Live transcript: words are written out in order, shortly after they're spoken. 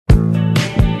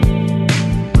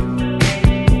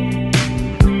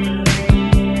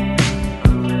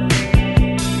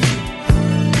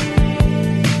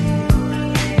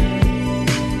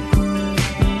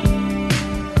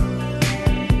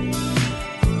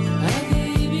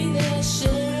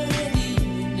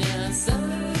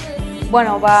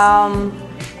Bueno,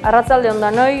 arratsalde on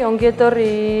danoi, ongi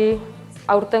etorri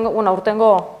aurtengo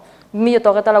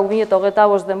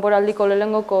 2024-2025 denboraldiko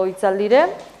lehenengoko hitzaldire.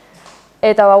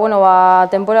 Eta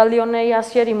denboraldi honei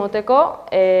hasieri moteko,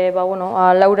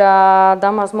 Laura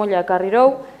Damas Molla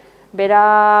ekarrirou,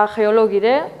 bera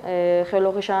geologire,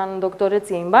 geologian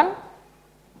doktoretzi egin ban.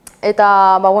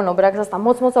 Eta, berak zazta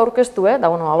motz-motz aurkeztu, da,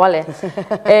 bale.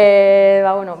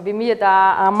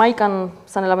 2011an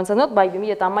zanela bentzen dut,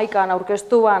 2011an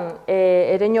aurkeztu ban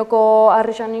Ereñoko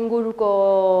harrixan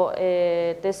inguruko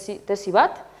tesi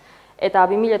bat, eta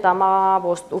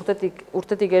 2015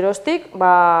 urtetik geroztik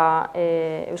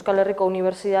Euskal Herriko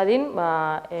Unibertsitatean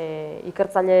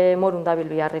ikertzaile morun dabil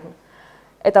biharrik.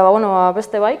 Eta,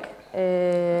 beste baik,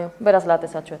 beraz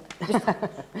latezatxuet.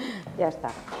 Ya está.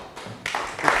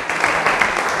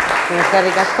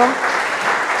 Eskerrik asko.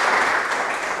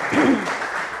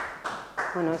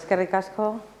 Bueno, eskerrik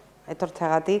asko,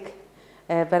 etortzeagatik.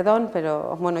 Perdón,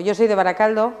 pero yo soy de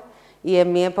Baracaldo y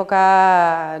en mi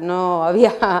época no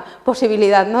había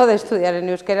posibilidad de estudiar en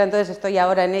euskera, entonces estoy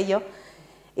ahora en ello.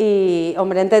 Y,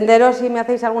 hombre, entenderos si me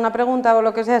hacéis alguna pregunta o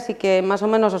lo que sea, sí que más o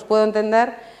menos os puedo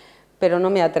entender, pero no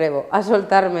me atrevo a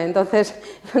soltarme. Entonces,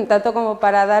 tanto como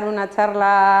para dar una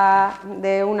charla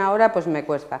de 1 hora, pues me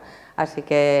cuesta. Así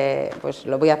que pues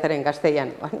lo voy a hacer en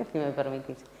castellano, ¿vale? Si me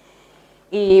permitís.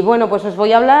 Y bueno, pues os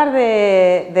voy a hablar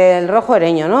del Rojo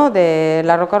Ereño, ¿no? De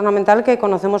la roca ornamental que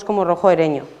conocemos como Rojo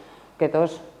Ereño, que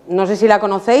todos, no sé si la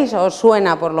conocéis o os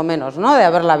suena por lo menos, ¿no? De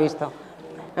haberla visto.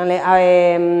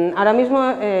 Ahora mismo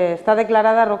está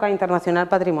declarada Roca Internacional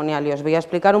Patrimonial y os voy a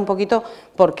explicar un poquito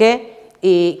por qué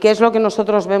y qué es lo que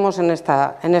nosotros vemos en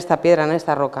esta piedra, en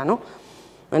esta roca, ¿no?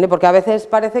 Porque a veces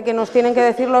parece que nos tienen que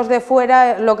decir los de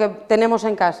fuera lo que tenemos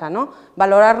en casa, ¿no?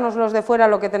 Valorarnos los de fuera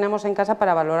lo que tenemos en casa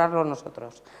para valorarlo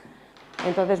nosotros.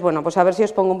 Entonces, bueno, pues a ver si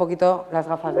os pongo un poquito las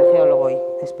gafas de geólogo hoy.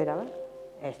 Espera, a ver.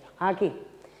 Esto, aquí.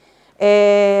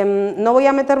 No voy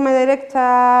a meterme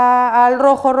derecha al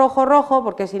rojo,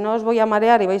 porque si no os voy a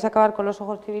marear y vais a acabar con los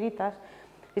ojos chiviritas.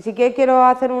 Y sí que quiero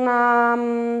hacer una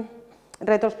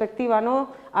retrospectiva,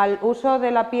 ¿no?, al uso de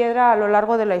la piedra a lo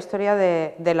largo de la historia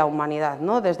de la humanidad,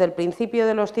 ¿no? Desde el principio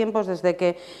de los tiempos, desde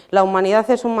que la humanidad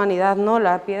es humanidad, ¿no?,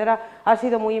 la piedra ha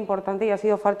sido muy importante y ha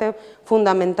sido parte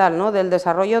fundamental, ¿no?, del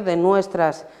desarrollo de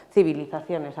nuestras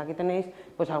civilizaciones. Aquí tenéis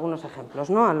pues algunos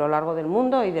ejemplos, ¿no?, a lo largo del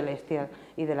mundo y de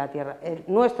la Tierra.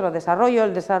 Nuestro desarrollo,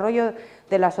 el desarrollo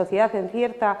de la sociedad en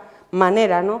cierta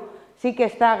manera, ¿no?, sí que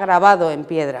está grabado en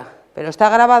piedra. Pero está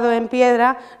grabado en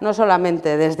piedra no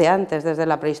solamente desde antes, desde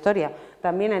la prehistoria,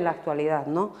 también en la actualidad,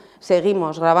 ¿no?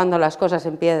 Seguimos grabando las cosas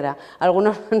en piedra.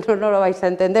 Algunos no lo vais a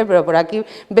entender, pero por aquí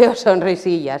veo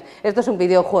sonrisillas. Esto es un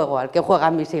videojuego al que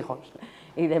juegan mis hijos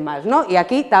y demás, ¿no? Y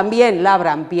aquí también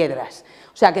labran piedras.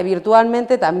 O sea que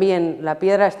virtualmente también la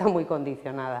piedra está muy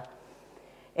condicionada.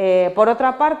 Por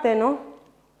otra parte, ¿no?,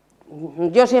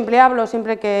 yo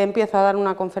siempre que empiezo a dar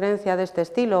una conferencia de este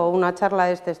estilo o una charla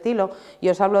de este estilo y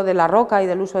os hablo de la roca y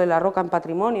del uso de la roca en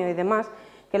patrimonio y demás,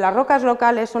 que las rocas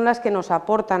locales son las que nos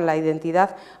aportan la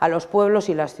identidad a los pueblos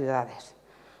y las ciudades,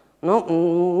 ¿no?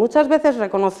 Muchas veces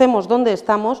reconocemos dónde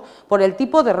estamos por el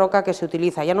tipo de roca que se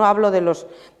utiliza. Ya no hablo de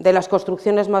las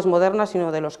construcciones más modernas,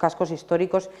 sino de los cascos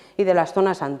históricos y de las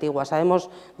zonas antiguas. Sabemos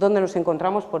dónde nos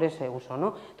encontramos por ese uso,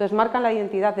 ¿no? Entonces marcan la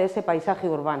identidad de ese paisaje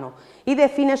urbano y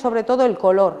define sobre todo el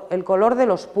color de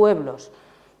los pueblos.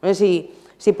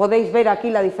 Si podéis ver aquí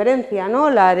la diferencia,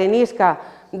 ¿no?, la arenisca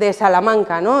de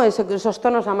Salamanca, ¿no?, esos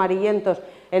tonos amarillentos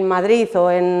en Madrid o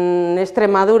en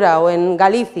Extremadura o en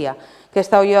Galicia, que he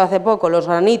estado yo hace poco, los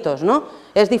granitos, ¿no?,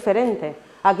 es diferente.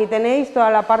 Aquí tenéis toda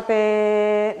la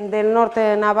parte del norte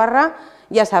de Navarra,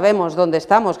 ya sabemos dónde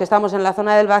estamos, que estamos en la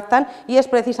zona del Baztán y es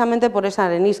precisamente por esa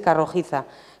arenisca rojiza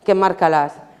que marca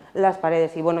las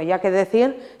paredes. Y bueno, ya que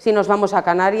decir, si nos vamos a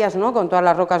Canarias, ¿no?, con todas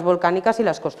las rocas volcánicas y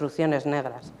las construcciones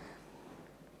negras.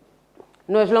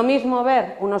 No es lo mismo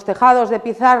ver unos tejados de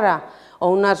pizarra o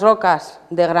unas rocas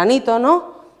de granito,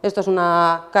 ¿no? Esto es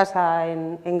una casa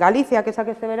en Galicia que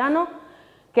saqué este verano,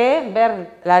 que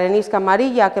ver la arenisca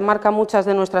amarilla que marca muchas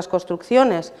de nuestras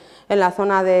construcciones en la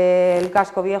zona del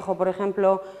casco viejo, por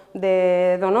ejemplo,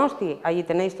 de Donosti. Allí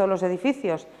tenéis todos los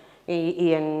edificios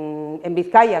y en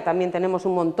Bizkaia también tenemos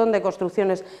un montón de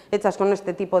construcciones hechas con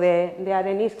este tipo de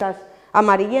areniscas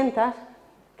amarillentas,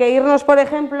 que irnos, por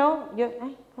ejemplo,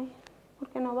 ¿por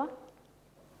qué no va?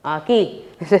 Aquí,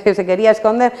 se quería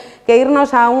esconder, que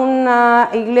irnos a una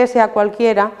iglesia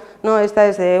cualquiera, ¿no? Esta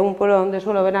es de un pueblo donde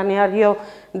suelo veranear yo,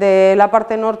 de la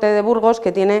parte norte de Burgos,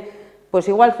 que tiene pues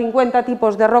igual 50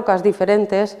 tipos de rocas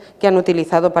diferentes que han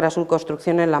utilizado para su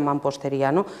construcción en la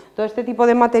mampostería, ¿no? Todo este tipo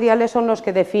de materiales son los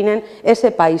que definen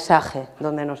ese paisaje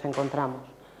donde nos encontramos.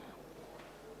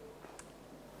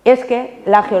 Es que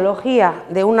la geología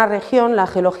de una región, la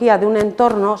geología de un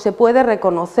entorno, se puede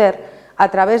reconocer a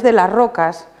través de las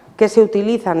rocas que se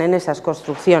utilizan en esas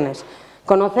construcciones.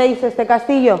 ¿Conocéis este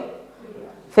castillo?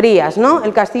 Frías, ¿no?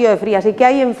 El castillo de Frías. ¿Y qué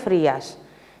hay en Frías?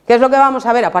 ¿Qué es lo que vamos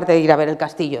a ver, aparte de ir a ver el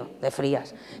castillo de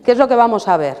Frías? ¿Qué es lo que vamos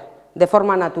a ver de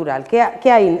forma natural?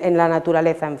 ¿Qué hay en la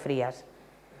naturaleza en Frías?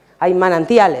 Hay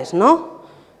manantiales, ¿no?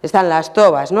 Están las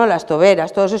tobas, ¿no? Las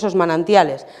toberas, todos esos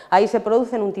manantiales. Ahí se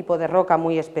producen un tipo de roca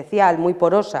muy especial, muy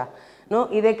porosa, ¿no?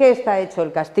 ¿Y de qué está hecho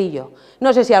el castillo?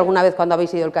 No sé si alguna vez cuando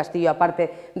habéis ido al castillo,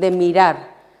 aparte de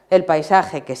mirar el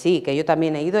paisaje, que sí, que yo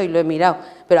también he ido y lo he mirado,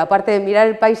 pero aparte de mirar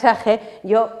el paisaje,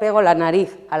 yo pego la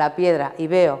nariz a la piedra y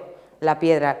veo la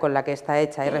piedra con la que está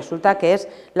hecha y resulta que es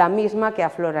la misma que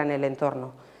aflora en el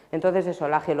entorno. Entonces eso,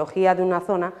 la geología de una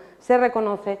zona se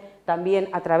reconoce también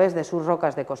a través de sus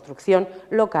rocas de construcción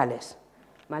locales,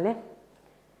 ¿vale?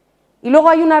 Y luego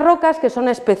hay unas rocas que son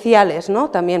especiales, ¿no?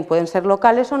 También pueden ser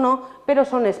locales o no, pero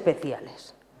son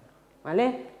especiales,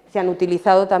 ¿vale? Se han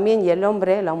utilizado también y el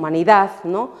hombre, la humanidad,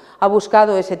 ¿no? Ha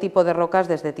buscado ese tipo de rocas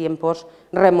desde tiempos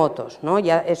remotos, ¿no?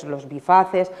 Ya es los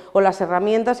bifaces o las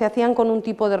herramientas se hacían con un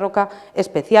tipo de roca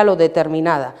especial o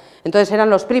determinada. Entonces eran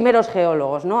los primeros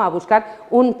geólogos, ¿no? A buscar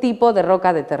un tipo de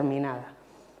roca determinada,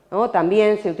 ¿no?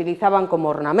 También se utilizaban como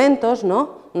ornamentos,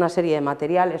 ¿no? Una serie de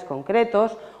materiales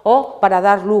concretos o para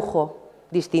dar lujo,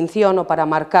 distinción o para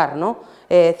marcar, ¿no?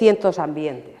 Ciertos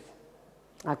ambientes.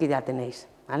 Aquí ya tenéis,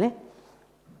 ¿vale?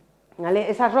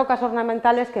 ¿Vale? Esas rocas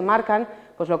ornamentales que marcan,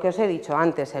 pues lo que os he dicho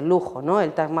antes, el lujo, ¿no?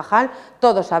 El Taj Mahal,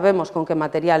 todos sabemos con qué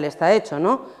material está hecho,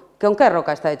 ¿no? ¿Con qué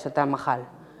roca está hecho el Taj Mahal?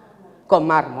 Con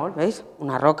mármol, ¿veis?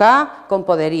 Una roca con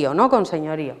poderío, ¿no? Con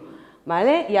señorío,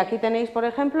 ¿vale? Y aquí tenéis, por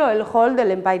ejemplo, el hall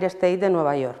del Empire State de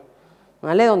Nueva York,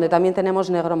 ¿vale? Donde también tenemos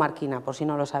Negro Markina, por si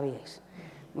no lo sabíais,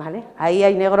 ¿vale? Ahí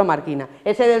hay Negro Markina.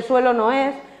 Ese del suelo no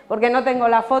es, porque no tengo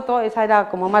la foto, esa era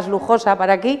como más lujosa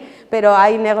para aquí, pero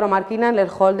hay Negro Markina en el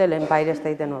hall del Empire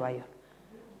State de Nueva York,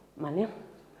 ¿vale?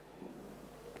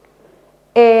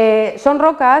 Son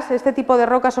rocas, este tipo de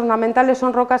rocas ornamentales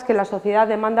son rocas que la sociedad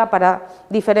demanda para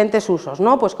diferentes usos,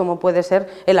 ¿no? Pues como puede ser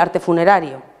el arte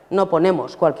funerario, no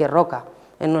ponemos cualquier roca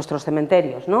en nuestros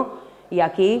cementerios, ¿no? Y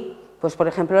aquí, pues por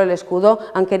ejemplo el escudo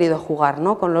han querido jugar,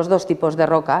 ¿no? Con los dos tipos de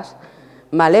rocas,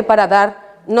 ¿vale? Para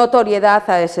dar notoriedad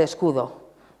a ese escudo,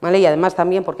 ¿vale? Y además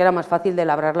también porque era más fácil de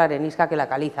labrar la arenisca que la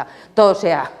caliza, todo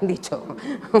se ha dicho,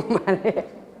 ¿vale?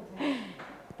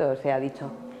 Todo se ha dicho.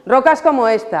 Rocas como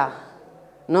esta,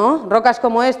 ¿no? Rocas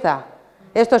como esta.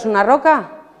 ¿Esto es una roca?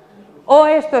 ¿O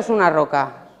esto es una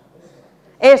roca?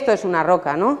 Esto es una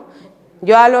roca, ¿no?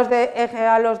 Yo a los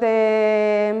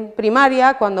de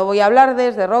primaria, cuando voy a hablar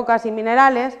de rocas y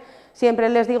minerales, siempre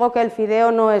les digo que el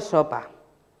fideo no es sopa,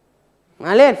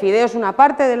 ¿vale? El fideo es una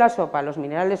parte de la sopa, los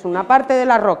minerales una parte de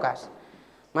las rocas,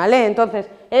 ¿vale? Entonces,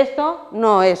 esto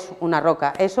no es una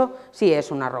roca, eso sí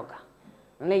es una roca,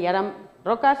 ¿vale? Y ahora,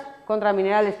 rocas contra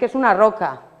minerales, ¿qué es una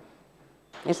roca?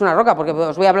 Es una roca, porque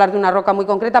os voy a hablar de una roca muy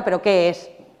concreta, pero ¿qué es?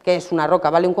 ¿Qué es una roca?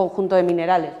 ¿Vale? Un conjunto de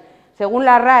minerales. Según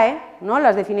la RAE, ¿no?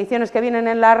 Las definiciones que vienen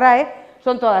en la RAE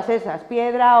son todas esas: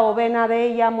 piedra o vena de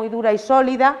ella muy dura y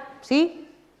sólida, ¿sí?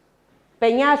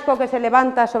 Peñasco que se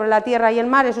levanta sobre la tierra y el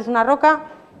mar, ¿eso es una roca?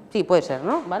 Sí, puede ser,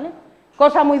 ¿no? ¿Vale?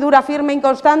 Cosa muy dura, firme,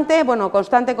 inconstante, bueno,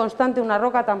 constante, una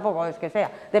roca tampoco es que sea,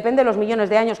 depende de los millones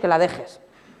de años que la dejes,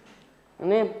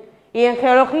 ¿vale? Y en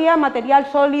geología, material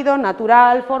sólido,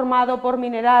 natural, formado por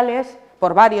minerales,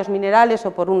 por varios minerales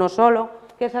o por uno solo,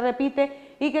 que se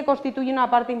repite y que constituye una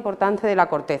parte importante de la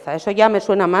corteza. Eso ya me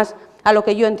suena más a lo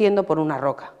que yo entiendo por una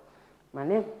roca,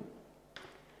 ¿vale?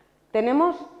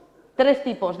 Tenemos tres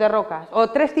tipos de rocas, o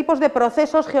tres tipos de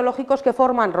procesos geológicos que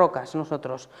forman rocas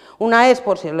nosotros. Una es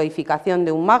por solidificación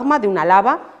de un magma, de una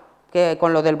lava, que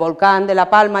con lo del volcán de La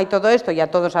Palma y todo esto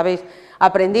ya todos habéis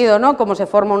aprendido, ¿no? Cómo se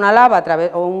forma una lava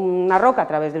o una roca a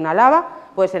través de una lava,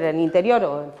 puede ser en el interior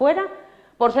o en fuera.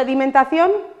 Por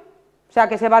sedimentación, o sea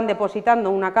que se van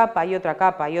depositando una capa y otra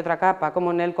capa y otra capa,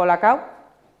 como en el Colacao,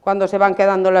 cuando se van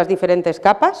quedando las diferentes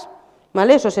capas,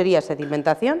 ¿vale? Eso sería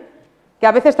sedimentación, que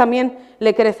a veces también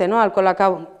le crece, ¿no? Al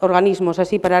Colacao organismos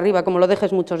así para arriba, como lo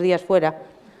dejes muchos días fuera,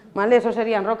 ¿vale? Eso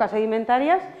serían rocas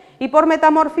sedimentarias. Y por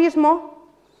metamorfismo,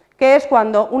 que es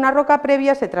cuando una roca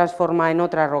previa se transforma en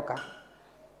otra roca,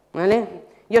 ¿vale?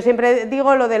 Yo siempre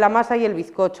digo lo de la masa y el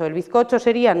bizcocho. El bizcocho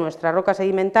sería nuestra roca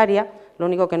sedimentaria, lo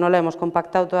único que no la hemos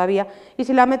compactado todavía, y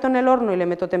si la meto en el horno y le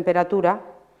meto temperatura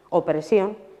o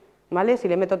presión, ¿vale? Si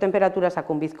le meto temperatura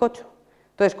saco un bizcocho.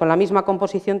 Entonces, con la misma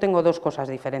composición tengo dos cosas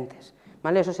diferentes,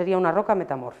 ¿vale? Eso sería una roca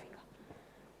metamórfica,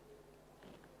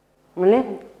 ¿vale?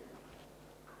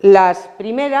 Las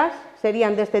primeras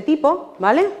serían de este tipo,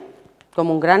 ¿vale?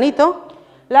 Como un granito.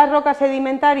 Las rocas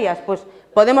sedimentarias, pues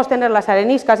podemos tener las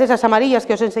areniscas, esas amarillas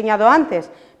que os he enseñado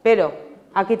antes, pero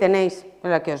aquí tenéis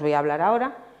la que os voy a hablar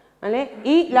ahora, ¿vale?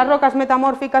 Y las rocas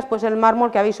metamórficas, pues el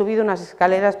mármol, que habéis subido unas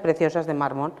escaleras preciosas de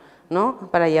mármol, ¿no?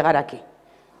 Para llegar aquí,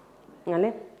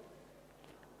 ¿vale?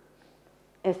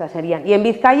 Estas serían. Y en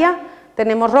Bizkaia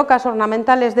tenemos rocas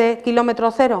ornamentales de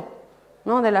kilómetro cero,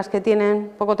 ¿no? De las que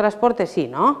tienen poco transporte, sí,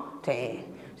 ¿no? Sí,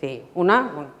 sí.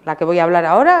 Una, la que voy a hablar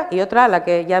ahora, y otra, la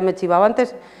que ya me he chivado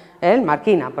antes, el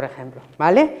Markina, por ejemplo,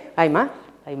 ¿vale? Hay más,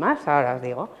 ahora os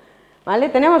digo, ¿vale?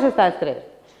 Tenemos estas tres.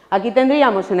 Aquí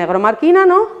tendríamos el Negro Markina,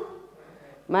 ¿no?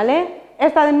 ¿Vale?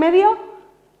 Esta de en medio,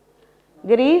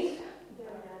 Gris,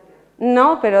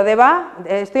 no, pero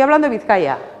estoy hablando de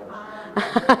Bizkaia.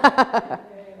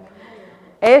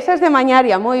 Esa es de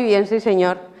Mañaria, muy bien, sí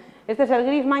señor. Este es el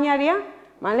Gris Mañaria,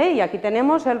 ¿vale? Y aquí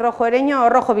tenemos el Rojo Ereño o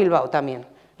Rojo Bilbao también.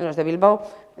 Los de Bilbao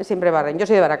siempre barren. Yo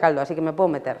soy de Baracaldo, así que me puedo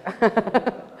meter.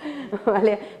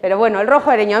 ¿Vale? Pero bueno, el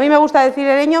Rojo Ereño. A mí me gusta decir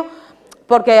Ereño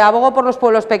porque abogo por los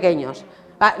pueblos pequeños.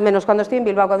 Menos cuando estoy en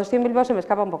Bilbao. Cuando estoy en Bilbao se me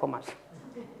escapa un poco más.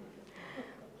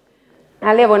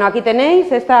 Vale, bueno, aquí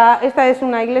tenéis, esta es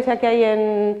una iglesia que hay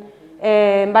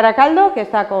en Baracaldo, que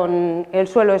está con, el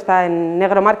suelo está en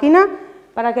Negro Markina,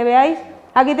 para que veáis.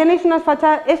 Aquí tenéis unas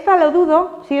fachadas, esta lo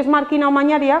dudo, si es Markina o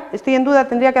Mañaria, estoy en duda,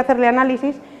 tendría que hacerle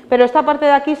análisis, pero esta parte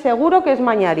de aquí seguro que es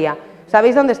Mañaria.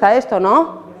 ¿Sabéis dónde está esto,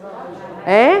 no?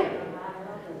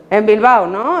 En Bilbao,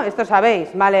 ¿no? Esto sabéis,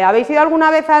 vale. ¿Habéis ido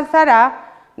alguna vez al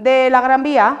Zara de la Gran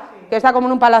Vía? Que está como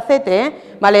en un palacete,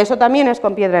 ¿eh? Vale, eso también es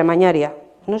con piedra de Mañaria.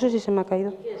 No sé si se me ha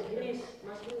caído.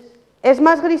 Es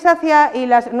más grisácea y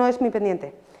las... No es mi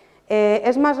pendiente.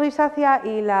 Es más grisácea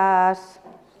y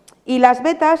las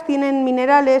vetas tienen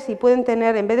minerales y pueden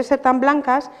tener, en vez de ser tan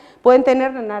blancas, pueden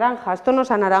tener naranjas,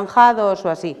 tonos anaranjados o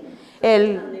así.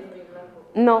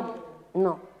 No.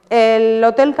 El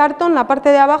Hotel Carton, la parte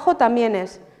de abajo, también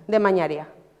es de Mañaria.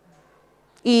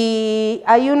 Y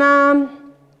hay una...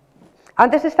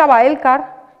 Antes estaba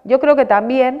Elcar, yo creo que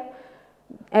también...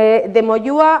 de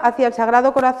Mollúa hacia el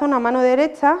Sagrado Corazón a mano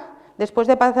derecha, después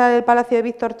de pasar el Palacio de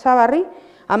Víctor Chávarri,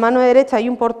 a mano derecha hay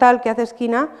un portal que hace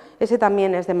esquina, ese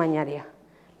también es de Mañaria,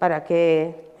 para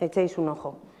que echéis un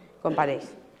ojo, comparéis.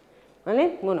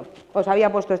 ¿Vale? Bueno, os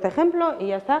había puesto este ejemplo y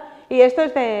ya está. Y esto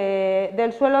es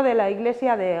del suelo de la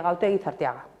iglesia de Gautegiz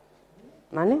Arteaga.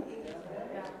 ¿Vale?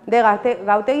 De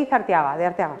Gautegiz Arteaga, de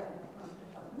Arteaga.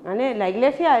 ¿Vale? La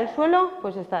iglesia, el suelo,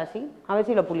 pues está así, a ver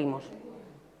si lo pulimos.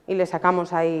 Y le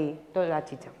sacamos ahí toda la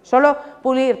chicha. Solo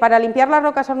pulir, para limpiar las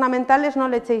rocas ornamentales no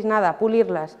le echéis nada,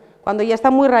 pulirlas, cuando ya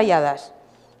están muy rayadas,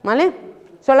 ¿vale?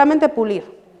 Solamente pulir.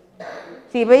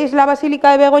 Si veis la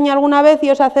Basílica de Begoña alguna vez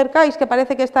y os acercáis, que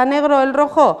parece que está negro el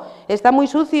rojo, está muy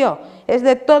sucio, es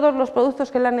de todos los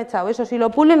productos que le han echado, eso si lo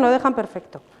pulen lo dejan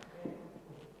perfecto.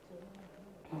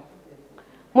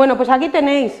 Bueno, pues aquí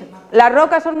tenéis, las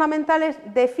rocas ornamentales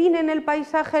definen el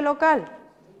paisaje local,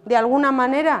 de alguna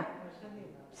manera.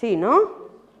 Sí, ¿no?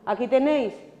 Aquí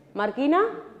tenéis Markina,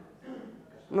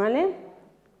 ¿vale?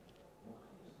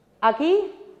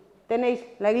 Aquí tenéis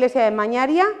la iglesia de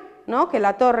Mañaria, ¿no? Que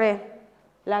la torre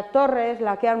es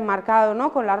la que han marcado,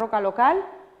 ¿no? Con la roca local.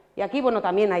 Y aquí, bueno,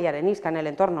 también hay arenisca en el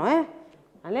entorno,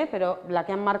 ¿vale? Pero la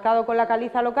que han marcado con la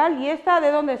caliza local. ¿Y esta de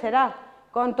dónde será?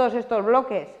 Con todos estos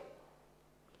bloques.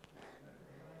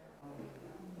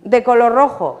 De color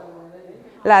rojo.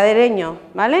 La de Ereño,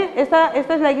 ¿vale? Esta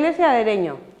es la iglesia de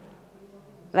Ereño.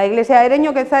 La iglesia de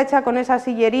Ereño, que está hecha con esa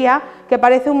sillería que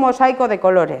parece un mosaico de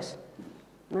colores,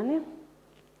 ¿vale?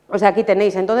 O sea, aquí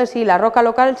tenéis, entonces sí, la roca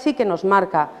local sí que nos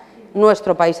marca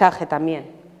nuestro paisaje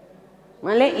también,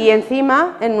 ¿vale? Y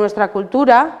encima, en nuestra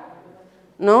cultura,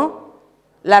 ¿no?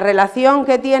 La relación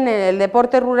que tiene el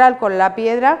deporte rural con la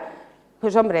piedra,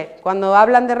 pues hombre, cuando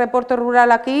hablan de deporte rural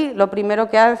aquí, lo primero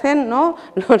que hacen, ¿no?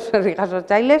 Los rigasos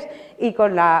chailes y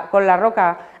con la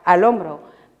roca al hombro.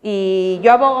 Y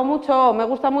yo abogo mucho, me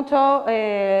gusta mucho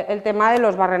el tema de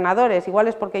los barrenadores, igual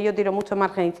es porque yo tiro mucho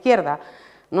margen izquierda,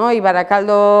 ¿no? Y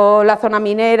Baracaldo, la zona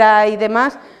minera y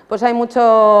demás, pues hay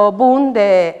mucho boom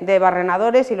de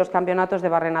barrenadores y los campeonatos de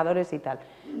barrenadores y tal.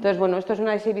 Entonces, bueno, esto es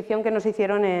una exhibición que nos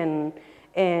hicieron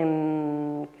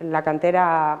en la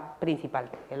cantera principal,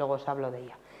 que luego os hablo de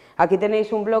ella. Aquí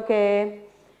tenéis un bloque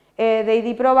de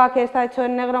Idiproba que está hecho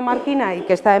en Negro Markina y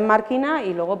que está en Markina,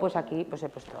 y luego pues aquí pues he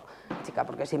puesto chica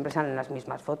porque siempre salen las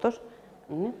mismas fotos.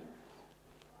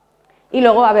 Y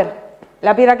luego, a ver,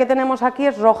 la piedra que tenemos aquí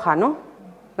es roja, ¿no?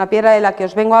 La piedra de la que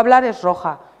os vengo a hablar es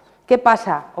roja, ¿Qué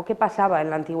pasa o qué pasaba en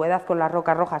la antigüedad con las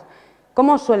rocas rojas?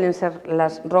 ¿Cómo suelen ser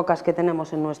las rocas que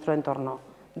tenemos en nuestro entorno?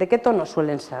 ¿De qué tono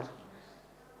suelen ser?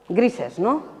 Grises,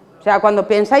 ¿no? O sea, cuando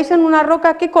pensáis en una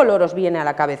roca, ¿qué color os viene a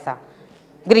la cabeza?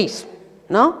 Gris,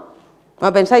 ¿no?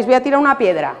 Cuando pensáis, voy a tirar una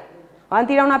piedra, van a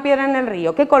tirar una piedra en el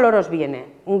río, ¿qué color os viene?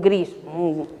 Un gris,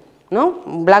 ¿no?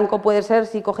 Un blanco puede ser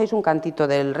si cogéis un cantito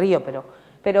del río,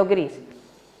 pero gris.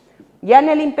 Ya en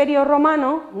el Imperio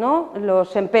Romano, ¿no?,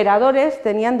 los emperadores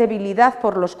tenían debilidad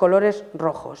por los colores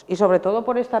rojos y sobre todo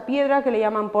por esta piedra que le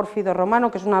llaman pórfido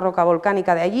romano, que es una roca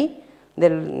volcánica de allí,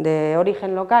 de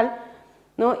origen local,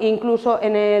 ¿no? Incluso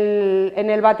en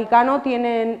el Vaticano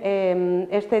tienen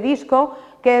este disco,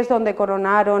 que es donde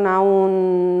coronaron a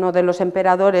uno de los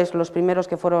emperadores, los primeros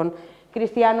que fueron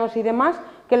cristianos y demás,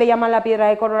 que le llaman la piedra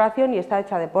de coronación y está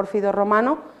hecha de pórfido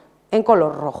romano en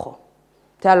color rojo.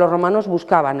 O sea, los romanos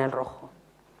buscaban el rojo.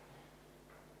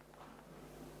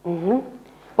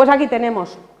 Pues aquí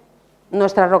tenemos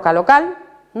nuestra roca local,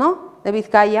 ¿no?, de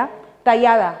Bizkaia,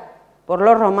 tallada por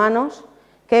los romanos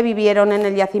que vivieron en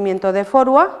el yacimiento de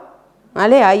Forua,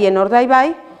 ¿vale?, ahí en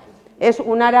Urdaibai. Es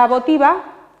una ara votiva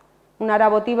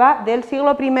del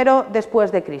siglo I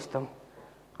después de Cristo.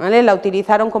 ¿Vale? La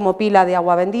utilizaron como pila de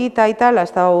agua bendita y tal, ha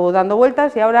estado dando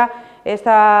vueltas y ahora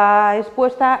está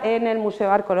expuesta en el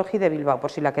Museo Arqueológico de Bilbao, por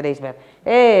si la queréis ver.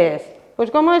 Pues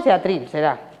como es de atril,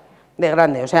 será, de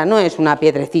grande, o sea, no es una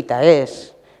piedrecita,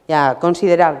 es ya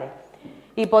considerable.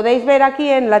 Y podéis ver aquí,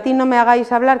 en latín no me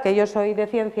hagáis hablar, que yo soy de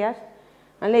ciencias,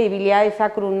 ¿vale? Ibiliae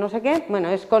sacrum no sé qué, bueno,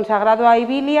 es consagrado a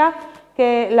Ibilia,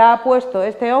 que la ha puesto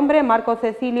este hombre, Marco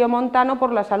Cecilio Montano,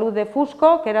 por la salud de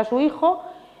Fusco, que era su hijo,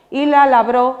 y la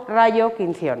labró Rayo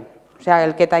Quinción. O sea,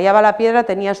 el que tallaba la piedra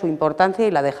tenía su importancia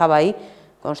y la dejaba ahí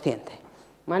consciente,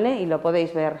 ¿vale? Y lo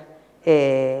podéis ver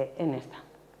en esta.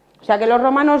 O sea, que los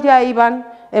romanos ya iban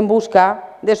en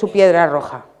busca de su piedra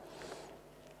roja.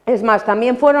 Es más,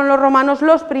 también fueron los romanos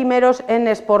los primeros en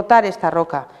exportar esta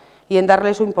roca y en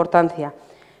darle su importancia.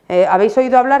 ¿Habéis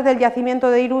oído hablar del yacimiento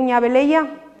de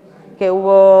Iruña-Beleia? Que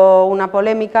hubo una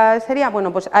polémica seria.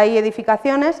 Bueno, pues hay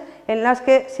edificaciones en las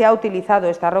que se ha utilizado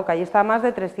esta roca y está a más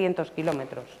de 300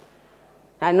 kilómetros.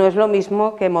 No es lo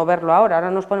mismo que moverlo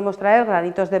ahora nos podemos traer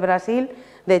granitos de Brasil,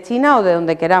 de China o de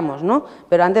donde queramos, ¿no?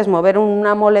 Pero antes mover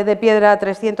una mole de piedra a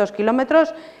 300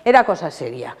 kilómetros era cosa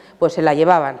seria, pues se la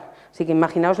llevaban. Así que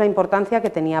imaginaos la importancia que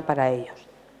tenía para ellos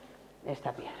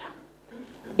esta piedra.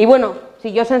 Y bueno,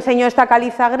 si yo os enseño esta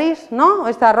caliza gris, ¿no?,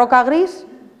 esta roca gris,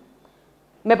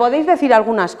 me podéis decir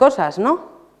algunas cosas, ¿no?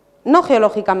 No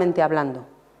geológicamente hablando.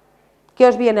 ¿Qué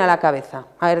os viene a la cabeza?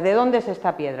 A ver, ¿de dónde es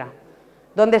esta piedra?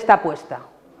 ¿Dónde está puesta?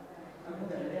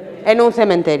 En un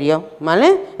cementerio,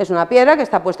 ¿vale? Es una piedra que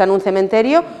está puesta en un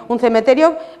cementerio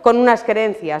con unas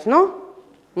creencias, ¿no?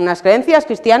 Unas creencias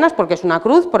cristianas, porque es una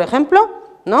cruz, por ejemplo,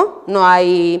 ¿no? No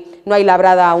hay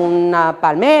labrada una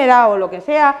palmera o lo que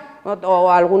sea, o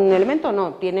algún elemento,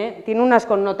 no, tiene unas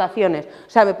connotaciones. O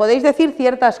sea, me podéis decir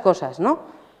ciertas cosas,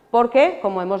 ¿no? Porque,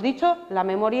 como hemos dicho, la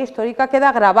memoria histórica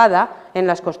queda grabada en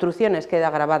las construcciones, queda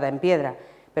grabada en piedra.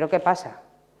 Pero ¿qué pasa?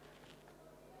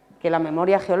 Que la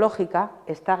memoria geológica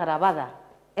está grabada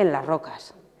en las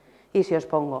rocas. Y si os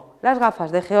pongo las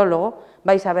gafas de geólogo,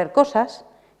 vais a ver cosas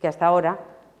que hasta ahora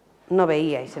no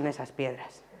veíais en esas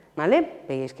piedras, ¿vale?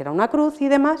 Veíais que era una cruz y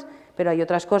demás, pero hay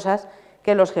otras cosas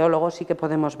que los geólogos sí que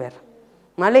podemos ver,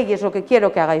 ¿vale? Y es lo que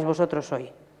quiero que hagáis vosotros hoy.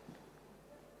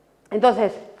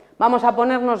 Entonces, vamos a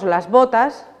ponernos las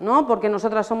botas, ¿no?, porque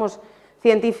nosotras somos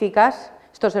científicas.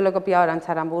 Esto se lo he copiado a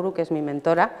Arantxa Aramburu, que es mi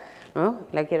mentora, ¿no?,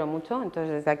 la quiero mucho,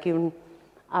 entonces desde aquí un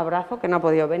abrazo, que no ha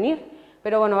podido venir,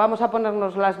 pero bueno, vamos a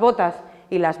ponernos las botas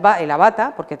y la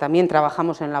bata, porque también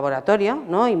trabajamos en laboratorio,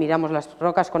 ¿no?, y miramos las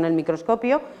rocas con el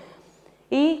microscopio,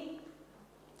 y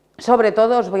sobre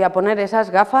todo os voy a poner esas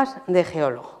gafas de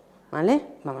geólogo, ¿vale?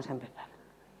 Vamos a empezar.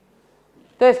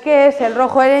 Entonces, ¿qué es el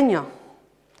rojo ereño?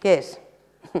 ¿Qué es?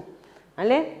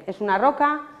 ¿Vale? Es una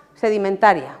roca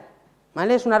sedimentaria,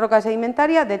 ¿vale? Es una roca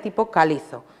sedimentaria de tipo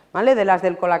calizo, ¿vale? De las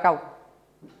del Colacao.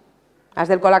 Las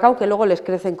del Colacao que luego les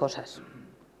crecen cosas,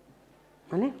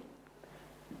 ¿vale?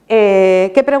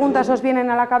 ¿Qué preguntas os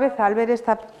vienen a la cabeza al ver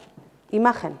esta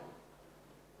imagen?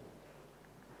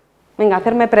 Venga,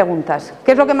 hacerme preguntas.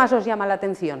 ¿Qué es lo que más os llama la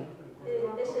atención?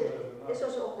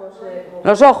 Esos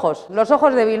ojos. Los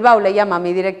ojos de Bilbao le llama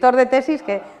mi director de tesis,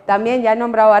 que también ya he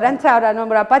nombrado a Arantxa, ahora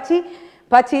nombro a Pachi.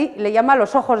 Pachi le llama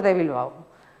los ojos de Bilbao.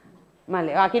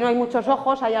 Vale, aquí no hay muchos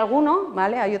ojos, hay alguno,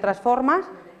 ¿vale? Hay otras formas,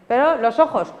 pero los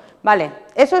ojos, vale,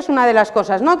 eso es una de las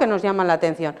cosas, ¿no?, que nos llaman la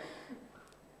atención.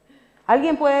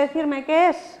 ¿Alguien puede decirme qué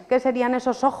es? ¿Qué serían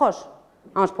esos ojos?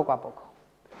 Vamos poco a poco.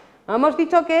 Hemos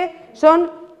dicho que son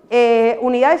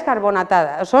unidades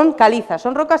carbonatadas, son calizas,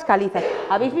 son rocas calizas.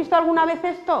 ¿Habéis visto alguna vez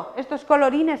esto? Estos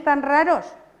colorines tan raros.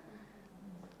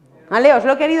 ¿Vale? Os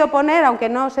lo he querido poner, aunque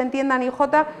no se entienda ni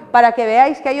jota, para que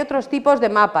veáis que hay otros tipos de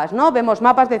mapas, ¿no? Vemos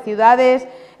mapas de ciudades,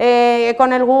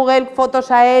 con el Google,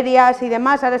 fotos aéreas y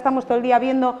demás, ahora estamos todo el día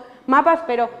viendo mapas,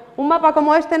 pero un mapa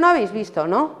como este no habéis visto,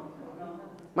 ¿no?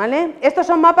 ¿Vale? Estos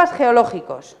son mapas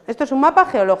geológicos, esto es un mapa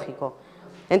geológico.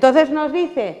 Entonces nos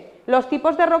dice los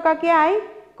tipos de roca que hay,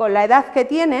 con la edad que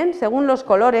tienen, según los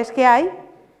colores que hay,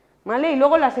 ¿vale? Y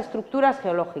luego las estructuras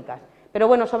geológicas. Pero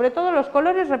bueno, sobre todo los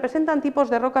colores representan tipos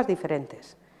de rocas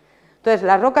diferentes. Entonces,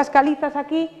 las rocas calizas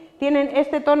aquí tienen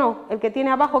este tono, el que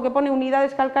tiene abajo, que pone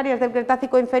unidades calcáreas del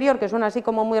Cretácico inferior, que suena así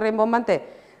como muy rimbombante,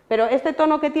 pero este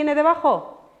tono que tiene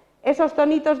debajo, esos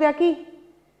tonitos de aquí,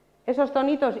 esos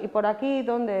tonitos, y por aquí,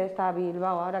 ¿dónde está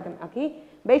Bilbao? Ahora que aquí,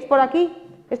 ¿veis por aquí?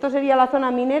 Esto sería la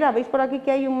zona minera, ¿veis por aquí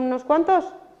que hay unos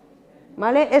cuantos?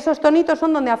 ¿Vale? Esos tonitos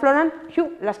son donde afloran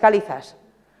las calizas,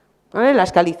 ¿vale?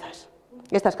 Las calizas.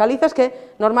 Estas calizas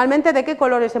que normalmente, ¿de qué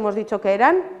colores hemos dicho que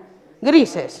eran?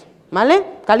 Grises, ¿vale?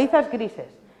 Calizas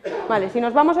grises. Vale, si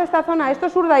nos vamos a esta zona, esto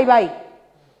es Urdaibai,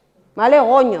 ¿vale?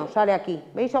 Ogoño sale aquí,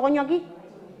 ¿veis Ogoño aquí?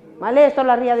 ¿Vale? Esto es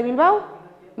la ría de Bilbao,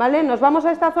 ¿vale? Nos vamos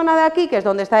a esta zona de aquí, que es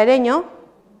donde está Ereño,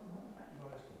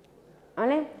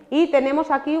 ¿vale? Y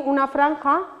tenemos aquí una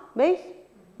franja, ¿veis?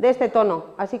 De este tono,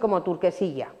 así como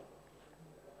turquesilla,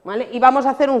 ¿vale? Y vamos a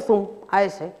hacer un zoom a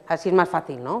ese, así es más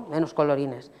fácil, ¿no? Menos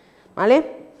colorines. ¿Vale?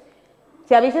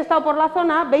 Si habéis estado por la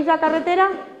zona, ¿veis la carretera?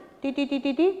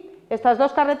 Estas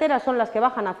dos carreteras son las que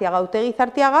bajan hacia Gautegiz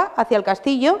Arteaga, hacia el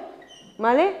castillo,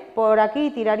 ¿vale? Por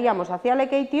aquí tiraríamos hacia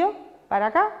Lekeitio, para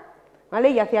acá,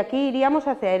 ¿vale? Y hacia aquí iríamos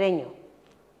hacia Ereño,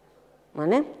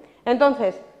 ¿vale?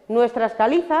 Entonces, nuestras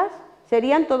calizas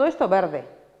serían todo esto verde.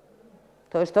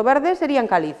 Todo esto verde serían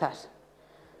calizas,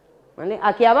 ¿vale?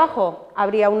 Aquí abajo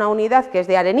habría una unidad que es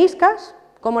de areniscas,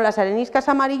 como las areniscas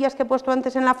amarillas que he puesto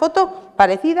antes en la foto,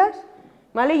 parecidas,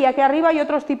 ¿vale? Y aquí arriba hay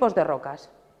otros tipos de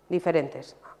rocas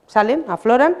diferentes. Salen,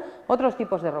 afloran otros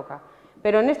tipos de roca.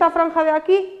 Pero en esta franja de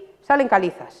aquí salen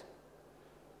calizas.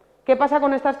 ¿Qué pasa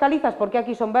con estas calizas? ¿Por qué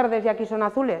aquí son verdes y aquí son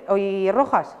azules y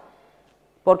rojas?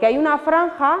 Porque hay una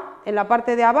franja en la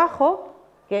parte de abajo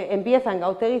que empieza en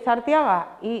Gautegiz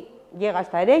Arteaga y llega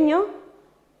hasta Ereño,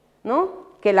 ¿no?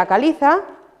 Que la caliza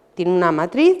tiene una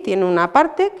matriz, tiene una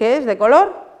parte que es de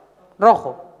color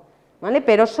rojo, ¿vale?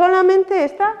 Pero solamente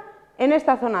está en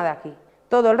esta zona de aquí.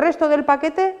 Todo el resto del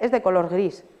paquete es de color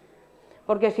gris.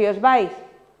 Porque si os vais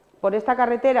por esta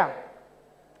carretera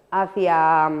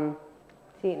hacia...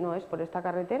 Sí, no es por esta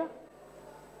carretera.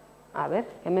 A ver,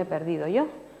 que me he perdido yo.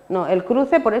 No, el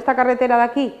cruce por esta carretera de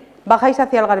aquí, bajáis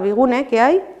hacia el Garbigune que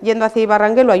hay, yendo hacia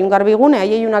Ibarranguelo hay un Garbigune,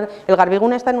 ahí hay una... El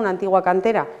Garbigune está en una antigua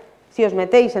cantera. Si os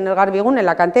metéis en el Garbigune, en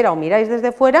la cantera, o miráis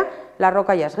desde fuera, la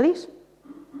roca ya es gris.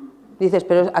 Dices,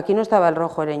 pero aquí no estaba el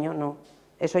Rojo Ereño. No,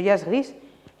 eso ya es gris.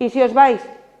 Y si os vais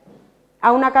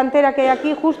a una cantera que hay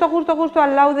aquí, justo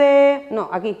al lado de... No,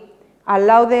 aquí, al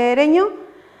lado de Ereño,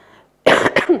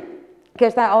 que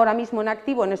está ahora mismo en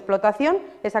activo, en explotación,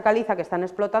 esa caliza que están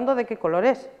explotando, ¿de qué color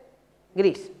es?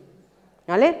 Gris,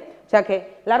 ¿vale? O sea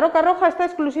que la roca roja está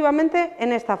exclusivamente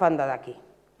en esta banda de aquí,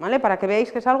 ¿vale? Para que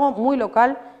veáis que es algo muy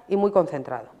local y muy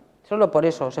concentrado. Solo por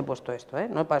eso os he puesto esto, ¿eh?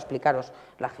 No para explicaros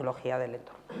la geología del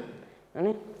entorno,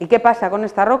 ¿vale? ¿Y qué pasa con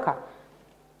esta roca?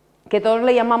 Que todos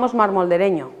le llamamos mármol de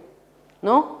Ereño,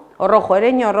 ¿no? O rojo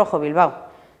Ereño o rojo Bilbao.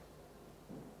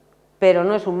 Pero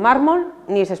no es un mármol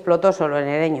ni se explotó solo en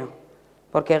Ereño,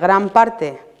 porque gran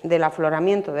parte del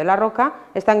afloramiento de la roca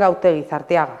está en Gautegiz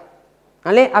Arteaga,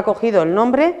 ¿vale? Ha cogido el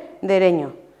nombre de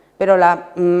Ereño, pero la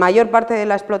mayor parte de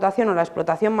la explotación o la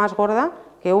explotación más gorda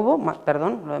que hubo,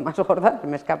 perdón, lo de más gorda, se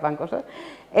me escapan cosas,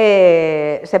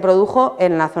 se produjo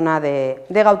en la zona de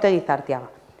Gautegiz Arteaga.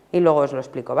 Y luego os lo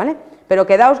explico, ¿vale? Pero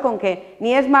quedaos con que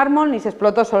ni es mármol ni se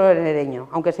explotó solo en Ereño,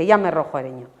 aunque se llame rojo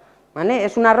Ereño, ¿vale?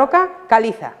 Es una roca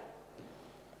caliza.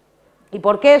 ¿Y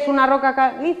por qué es una roca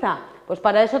caliza? Pues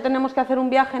para eso tenemos que hacer un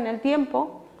viaje en el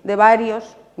tiempo de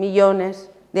varios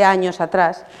millones de años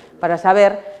atrás para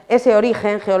saber ese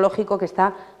origen geológico que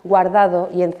está guardado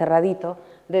y encerradito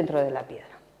dentro de la piedra.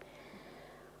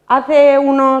 Hace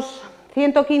unos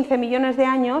 115 millones de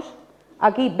años,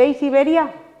 aquí, ¿veis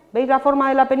Iberia? ¿Veis la forma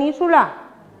de la península?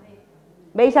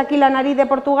 ¿Veis aquí la nariz de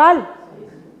Portugal?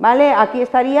 ¿Vale? Aquí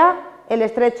estaría el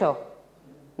estrecho,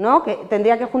 ¿no? Que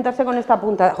tendría que juntarse con esta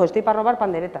punta. Joder, estoy para robar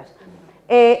panderetas.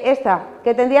 Esta,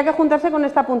 que tendría que juntarse con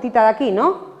esta puntita de aquí,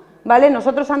 ¿no? ¿Vale?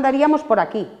 Nosotros andaríamos por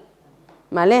aquí,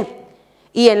 ¿vale?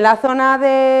 Y en la zona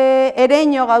de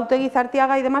Ereño, Gautegiz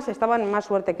Arteaga y demás estaban más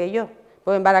suerte que yo,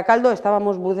 Pues en Baracaldo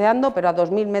estábamos buceando, pero a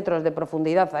 2000 metros de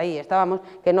profundidad ahí, estábamos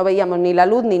que no veíamos ni la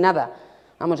luz ni nada.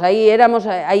 Vamos, ahí éramos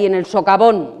ahí en el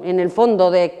socavón, en el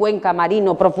fondo de cuenca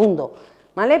marino profundo,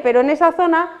 ¿vale? Pero en esa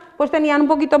zona pues tenían un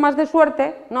poquito más de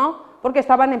suerte, ¿no? Porque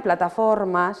estaban en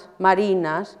plataformas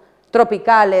marinas,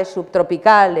 tropicales,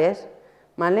 subtropicales,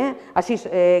 ¿vale? Así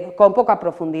con poca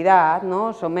profundidad,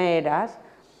 ¿no? Someras.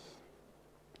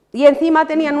 Y encima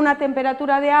tenían una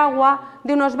temperatura de agua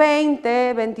de unos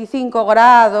 20, 25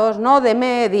 grados, ¿no? De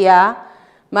media,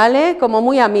 ¿vale? Como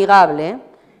muy amigable.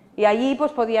 Y allí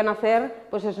pues podían hacer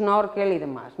pues snorkel y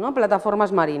demás, ¿no?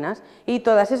 Plataformas marinas. Y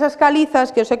todas esas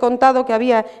calizas que os he contado que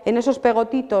había en esos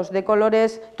pegotitos de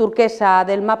colores turquesa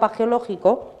del mapa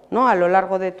geológico, ¿no? A lo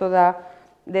largo de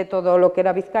todo lo que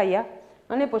era Bizkaia,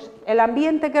 ¿vale? Pues el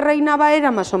ambiente que reinaba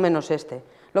era más o menos este.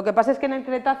 Lo que pasa es que en el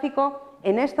Cretácico,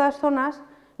 en estas zonas,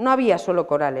 no había solo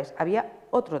corales, había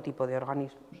otro tipo de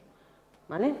organismos,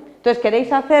 ¿vale? Entonces,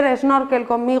 ¿queréis hacer snorkel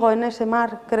conmigo en ese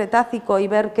mar Cretácico y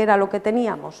ver qué era lo que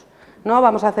teníamos? No,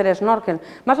 vamos a hacer snorkel.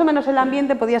 Más o menos el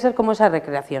ambiente podía ser como esa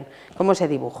recreación, como ese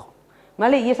dibujo,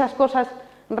 ¿vale? Y esas cosas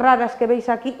raras que veis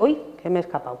aquí, ¡uy!, que me he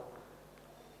escapado.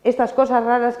 Estas cosas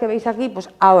raras que veis aquí, pues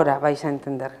ahora vais a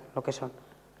entender lo que son,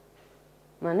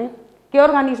 ¿vale? ¿Qué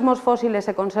organismos fósiles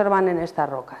se conservan en estas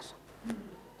rocas?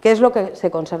 ¿Qué es lo que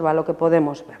se conserva, lo que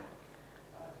podemos ver?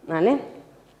 ¿Vale?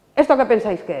 ¿Esto qué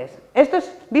pensáis que es? Esto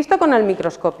es visto con el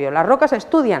microscopio, las rocas se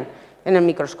estudian en el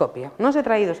microscopio. No os he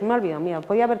traído, se me ha olvidado, mira,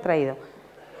 podía haber traído.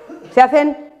 Se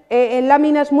hacen en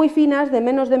láminas muy finas de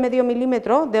menos de medio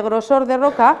milímetro de grosor de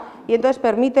roca y entonces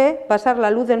permite pasar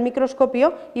la luz del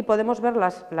microscopio y podemos ver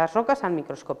las rocas al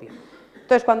microscopio.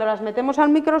 Entonces cuando las metemos al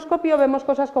microscopio vemos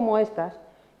cosas como estas.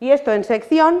 Y esto en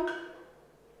sección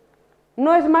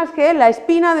no es más que la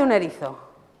espina de un erizo,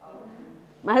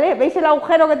 ¿vale? ¿Veis el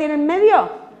agujero que tiene en medio?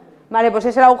 Vale, pues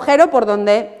es el agujero por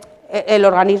donde el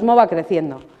organismo va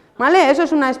creciendo, ¿vale? Eso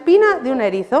es una espina de un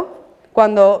erizo.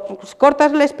 Cuando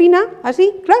cortas la espina,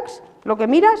 así, clacs, lo que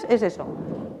miras es eso,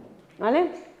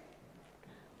 ¿vale?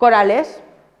 Corales.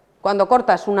 Cuando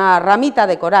cortas una ramita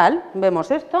de coral,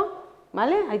 vemos esto,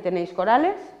 ¿vale? Ahí tenéis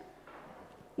corales.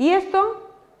 Y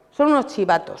esto son unos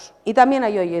chivatos, y también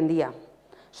hay hoy en día.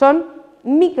 Son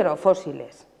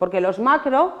microfósiles, porque los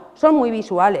macro son muy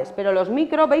visuales, pero los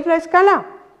micro, ¿veis la escala?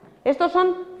 Estos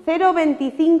son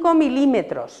 0,25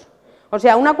 milímetros, o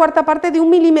sea, una cuarta parte de 1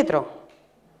 milímetro.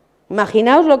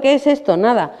 Imaginaos lo que es esto,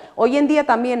 nada. Hoy en día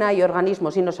también hay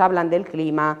organismos y nos hablan del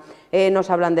clima,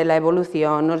 nos hablan de la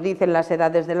evolución, nos dicen las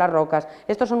edades de las rocas.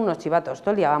 Estos son unos chivatos,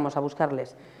 todo el día vamos a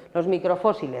buscarles, los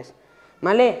microfósiles,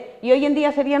 ¿vale? Y hoy en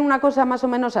día serían una cosa más o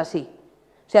menos así.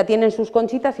 O sea, tienen sus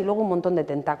conchitas y luego un montón de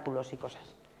tentáculos y cosas.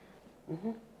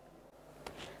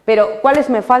 Pero, ¿cuáles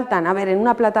me faltan? A ver, en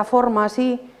una plataforma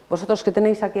así, vosotros que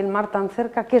tenéis aquí el mar tan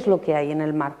cerca, ¿qué es lo que hay en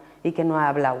el mar y que no he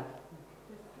hablado?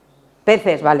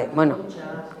 Peces, vale, bueno.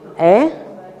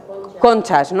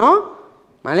 Conchas, ¿no?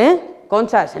 ¿Vale?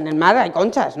 Conchas, en el mar hay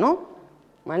conchas, ¿no?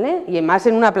 ¿Vale? Y más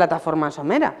en una plataforma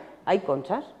somera, hay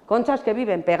conchas. Conchas que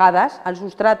viven pegadas al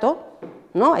sustrato,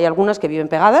 ¿no? Hay algunas que viven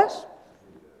pegadas.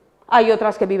 Hay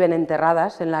otras que viven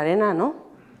enterradas en la arena, ¿no?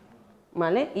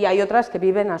 ¿Vale? Y hay otras que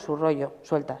viven a su rollo,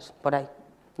 sueltas, por ahí,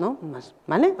 ¿no? Más,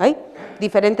 ¿vale? Hay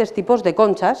diferentes tipos de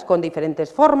conchas, con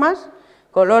diferentes formas,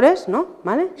 colores, ¿no?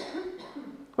 ¿Vale?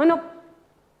 Bueno,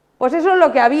 pues eso es lo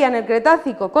que había en el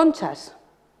Cretácico, conchas,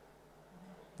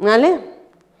 ¿vale?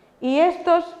 Y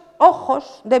estos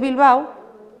ojos de Bilbao,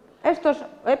 estos,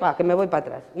 epa, que me voy para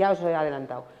atrás, ya os he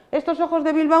adelantado, estos ojos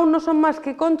de Bilbao no son más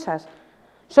que conchas.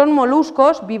 Son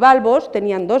moluscos bivalvos,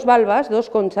 tenían 2 valvas, 2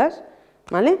 conchas,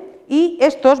 ¿vale? Y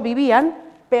estos vivían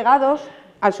pegados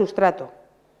al sustrato,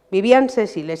 vivían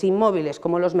sésiles, inmóviles,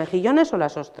 como los mejillones o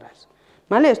las ostras,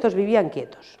 ¿vale? Estos vivían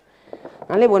quietos,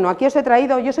 ¿vale? Bueno, aquí os he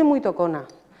traído, yo soy muy tocona,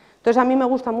 entonces a mí me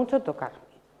gusta mucho tocar,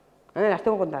 ¿vale? Las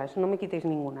tengo contadas, no me quitéis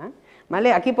ninguna, ¿eh?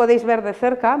 ¿Vale? Aquí podéis ver de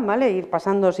cerca, ¿vale? Ir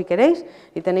pasando si queréis,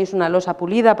 y tenéis una losa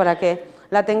pulida para que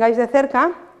la tengáis de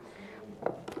cerca.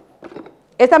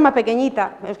 Esta es más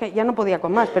pequeñita, es que ya no podía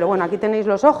con más, pero bueno, aquí tenéis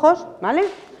los ojos, ¿vale?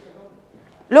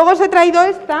 Luego os he traído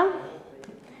esta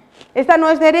no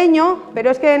es de Ereño, pero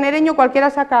es que en Ereño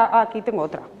cualquiera saca, aquí tengo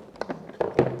otra.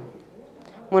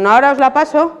 Bueno, ahora os la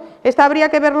paso, esta habría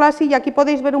que verla así y aquí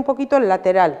podéis ver un poquito el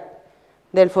lateral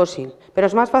del fósil, pero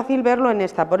es más fácil verlo en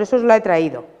esta, por eso os la he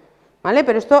traído, ¿vale?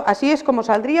 Pero esto así es como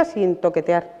saldría sin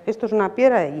toquetear, esto es una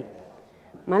piedra de allí,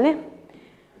 ¿vale?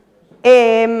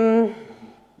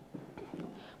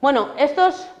 Bueno,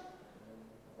 estos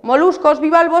moluscos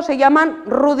bivalvos se llaman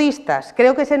rudistas,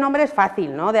 creo que ese nombre es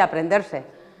fácil, ¿no?, de aprenderse,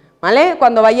 ¿vale?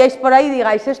 Cuando vayáis por ahí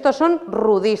digáis, estos son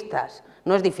rudistas,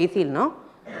 no es difícil, ¿no?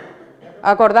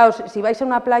 Acordaos, si vais a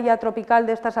una playa tropical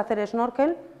de estas a hacer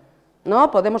snorkel,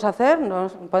 ¿no? Podemos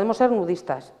ser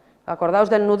nudistas. Acordaos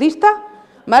del nudista,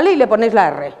 ¿vale? Y le ponéis la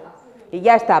R. Y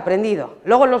ya está, aprendido.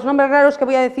 Luego los nombres raros que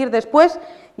voy a decir después,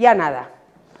 ya nada.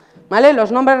 ¿Vale?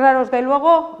 Los nombres raros de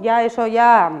luego, ya eso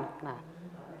ya... nada.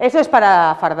 Eso es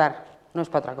para fardar, no es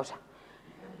para otra cosa.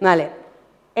 Vale.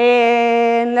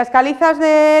 En las calizas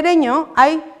de Ereño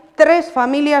hay 3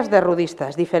 familias de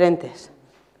rudistas diferentes,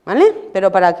 ¿vale?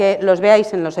 Pero para que los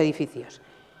veáis en los edificios.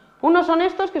 Unos son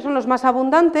estos, que son los más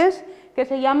abundantes, que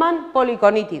se llaman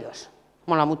policonítidos.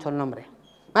 Mola mucho el nombre.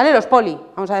 ¿Vale? Los poli,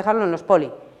 vamos a dejarlo en los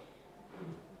poli.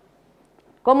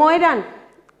 ¿Cómo eran?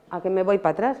 ¿A que me voy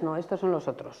para atrás? No, estos son los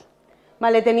otros.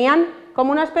 Vale, tenían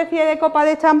como una especie de copa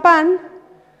de champán,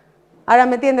 ahora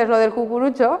me entiendes lo del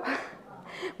cucurucho,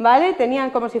 ¿vale? Tenían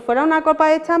como si fuera una copa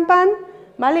de champán,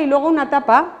 ¿vale? Y luego una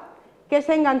tapa que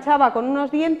se enganchaba con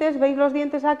unos dientes, ¿veis los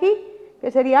dientes aquí?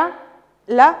 Que sería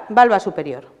la valva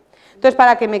superior. Entonces,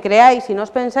 para que me creáis y no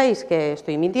os pensáis que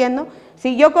estoy mintiendo,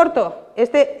 si yo corto,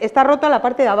 está rota la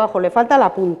parte de abajo, le falta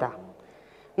la punta,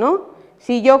 ¿no?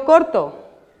 Si yo corto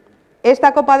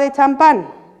esta copa de champán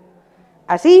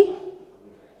así,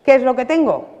 ¿qué es lo que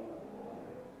tengo?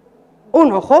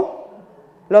 Un ojo,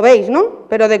 lo veis, ¿no?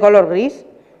 Pero de color gris,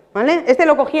 ¿vale? Este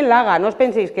lo cogí en Laga, no os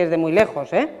penséis que es de muy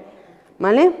lejos, ¿eh?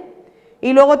 ¿Vale?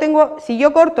 Y luego tengo, si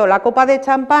yo corto la copa de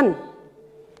champán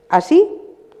así,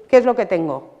 ¿qué es lo que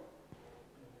tengo?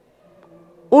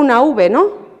 Una V, ¿no?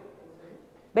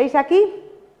 ¿Veis aquí?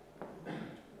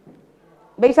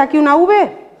 ¿Veis aquí una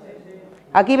V?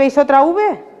 Aquí veis otra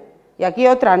V y aquí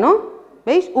otra, ¿no?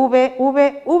 ¿Veis? V,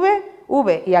 V, V,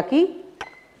 V y aquí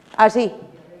así.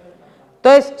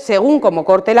 Entonces, según como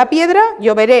corte la piedra,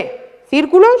 yo veré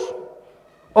círculos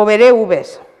o veré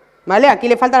Vs, ¿vale? Aquí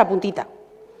le falta la puntita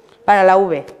para la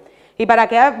V. Y para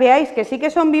que veáis que sí que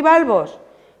son bivalvos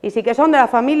y sí que son de la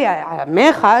familia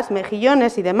almejas,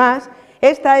 mejillones y demás,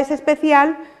 esta es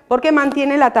especial porque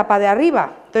mantiene la tapa de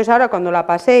arriba. Entonces ahora cuando la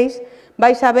paséis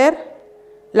vais a ver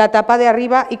la tapa de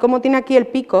arriba y cómo tiene aquí el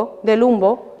pico del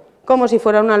humbo, como si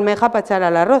fuera una almeja para echar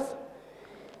al arroz.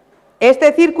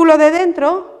 Este círculo de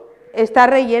dentro está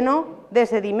relleno de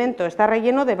sedimento, está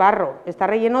relleno de barro, está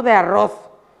relleno de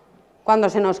arroz, cuando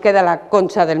se nos queda la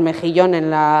concha del mejillón en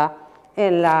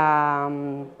la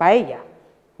paella,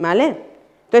 ¿vale?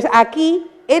 Entonces aquí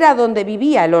era donde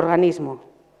vivía el organismo,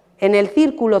 en el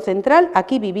círculo central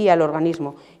aquí vivía el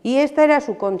organismo y esta era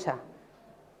su concha.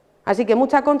 Así que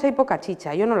mucha concha y poca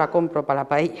chicha, yo no la compro para la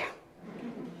paella,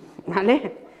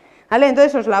 ¿vale? ¿Vale?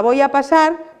 Entonces os la voy a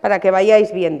pasar para que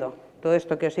vayáis viendo todo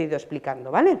esto que os he ido explicando,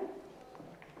 ¿vale?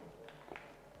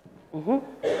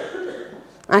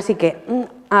 Así que,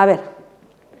 a ver,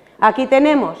 aquí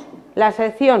tenemos la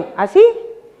sección así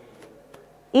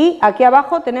y aquí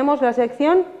abajo tenemos la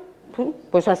sección,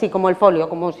 pues así como el folio,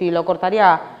 como si lo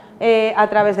cortaría a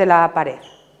través de la pared,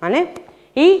 ¿vale?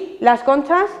 Y las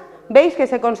conchas, veis que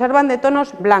se conservan de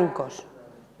tonos blancos,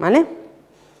 ¿vale?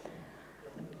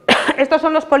 Estos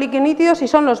son los poliquinítidos y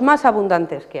son los más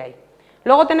abundantes que hay.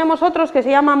 Luego tenemos otros que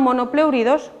se llaman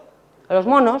monopleuridos, los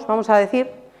monos, vamos a decir,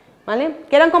 ¿vale?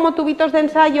 Que eran como tubitos de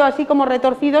ensayo, así como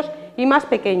retorcidos y más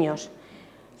pequeños.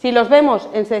 Si los vemos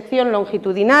en sección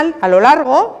longitudinal, a lo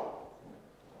largo,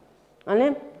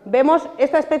 ¿vale? Vemos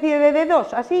esta especie de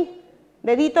dedos, así,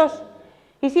 deditos,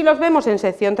 y si los vemos en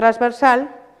sección transversal,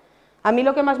 a mí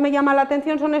lo que más me llama la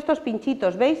atención son estos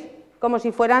pinchitos, ¿veis? Como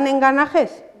si fueran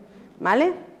engranajes,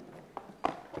 ¿vale?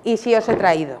 Y sí os he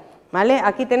traído, ¿vale?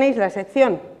 Aquí tenéis la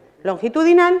sección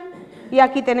longitudinal y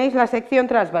aquí tenéis la sección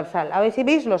transversal, a ver si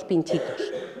veis los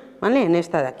pinchitos, ¿vale? En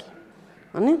esta de aquí,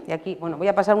 ¿vale? Y aquí, bueno, voy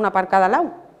a pasar una para cada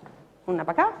lado, una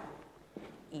para acá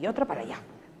y otra para allá,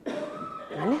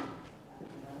 ¿vale?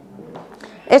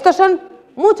 Estos son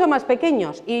mucho más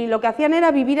pequeños y lo que hacían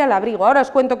era vivir al abrigo. Ahora os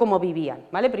cuento cómo vivían,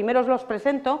 ¿vale? Primero os los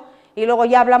presento y luego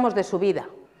ya hablamos de su vida,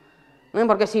 ¿no?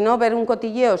 Porque si no, ver un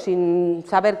cotilleo sin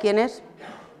saber quién es.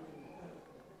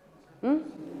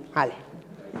 Vale.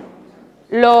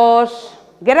 Los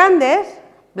grandes,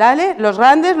 ¿vale? Los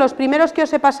grandes, los primeros que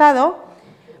os he pasado,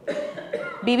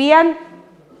 vivían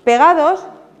pegados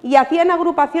y hacían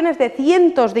agrupaciones de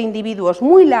cientos de individuos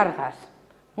muy largas,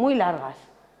 muy largas.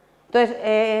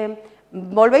 Entonces,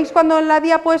 ¿volvéis cuando en la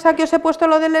diapo esa que os he puesto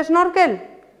lo del snorkel?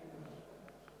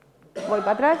 Voy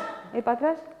para atrás, voy para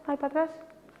atrás, voy para atrás.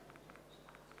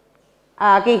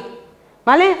 Aquí,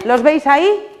 ¿vale? ¿Los veis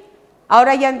ahí?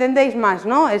 Ahora ya entendéis más,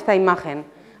 ¿no? Esta imagen.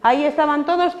 Ahí estaban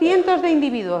todos cientos de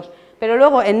individuos, pero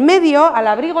luego en medio, al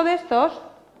abrigo de estos,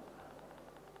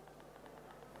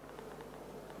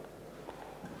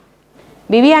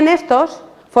 vivían estos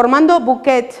formando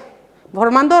bouquet,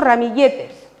 formando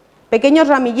ramilletes, pequeños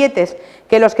ramilletes,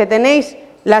 que los que tenéis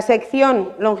la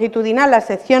sección longitudinal, la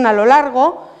sección a lo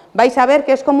largo, vais a ver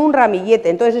que es como un ramillete.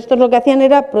 Entonces estos lo que hacían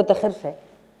era protegerse.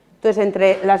 Entonces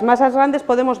entre las masas grandes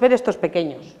podemos ver estos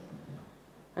pequeños.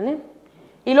 ¿Vale?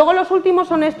 Y luego los últimos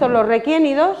son estos, los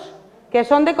requiénidos, que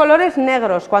son de colores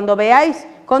negros. Cuando veáis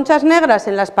conchas negras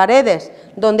en las paredes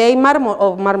donde hay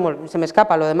mármol, se me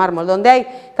escapa lo de mármol, donde hay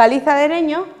caliza de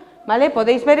Ereño, ¿vale?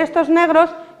 Podéis ver estos negros,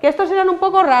 que estos eran un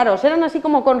poco raros, eran así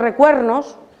como con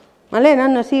recuernos, ¿vale?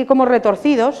 Eran así como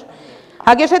retorcidos.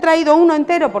 Aquí os he traído uno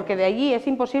entero porque de allí es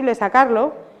imposible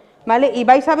sacarlo, ¿vale? Y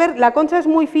vais a ver, la concha es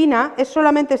muy fina, es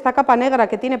solamente esta capa negra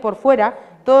que tiene por fuera,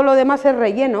 todo lo demás es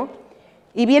relleno,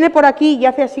 y viene por aquí y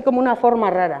hace así como una forma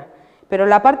rara. Pero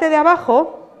la parte de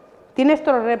abajo tiene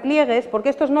estos repliegues, porque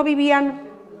estos no vivían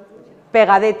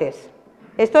pegadetes,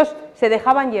 estos se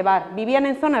dejaban llevar, vivían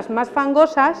en zonas más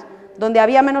fangosas, donde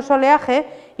había menos oleaje,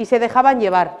 y se dejaban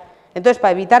llevar. Entonces,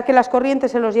 para evitar que las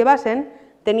corrientes se los llevasen,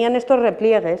 tenían estos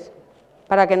repliegues,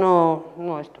 para que no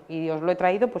esto, y os lo he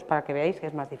traído pues para que veáis que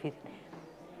es más difícil.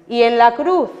 Y en la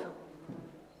cruz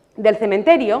del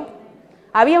cementerio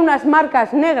había unas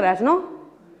marcas negras, ¿no?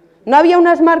 ¿No había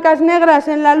unas marcas negras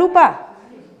en la lupa?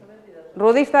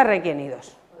 Rudistas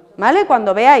requiénidos, ¿vale?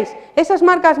 Cuando veáis esas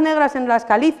marcas negras en las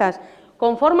calizas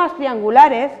con formas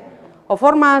triangulares o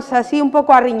formas así un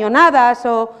poco arriñonadas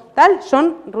o tal,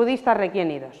 son rudistas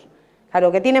requiénidos.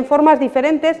 Claro, que tienen formas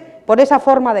diferentes por esa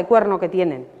forma de cuerno que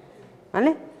tienen,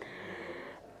 ¿vale?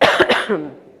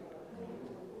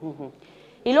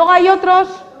 Y luego hay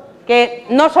otros que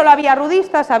no solo había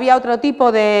rudistas, había otro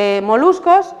tipo de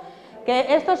moluscos,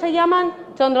 que estos se llaman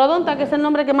chondrodonta, que es el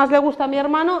nombre que más le gusta a mi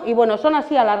hermano, y bueno, son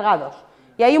así alargados,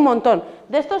 y hay un montón.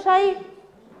 De estos hay,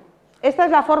 esta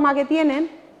es la forma que tienen,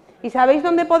 y ¿sabéis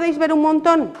dónde podéis ver un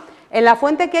montón? En la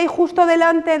fuente que hay justo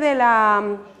delante de la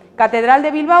Catedral de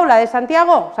Bilbao, la de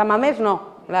Santiago, San Mamés no,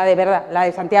 la de verdad, la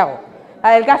de Santiago.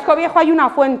 La del casco viejo hay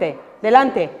una fuente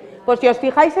delante, pues si os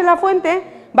fijáis en la fuente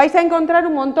vais a encontrar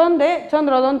un montón de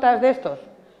chondrodontas de estos.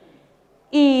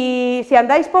 Y si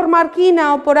andáis por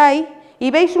Markina o por ahí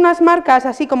y veis unas marcas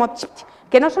así como,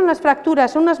 que no son las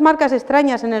fracturas, son unas marcas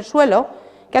extrañas en el suelo,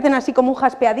 que hacen así como un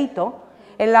jaspeadito,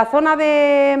 en la zona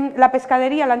de la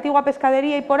pescadería, la antigua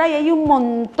pescadería y por ahí hay un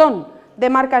montón de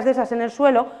marcas de esas en el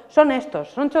suelo, son estos,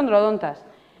 son chondrodontas.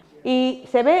 Y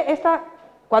se ve esta,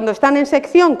 cuando están en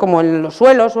sección, como en los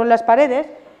suelos o en las paredes,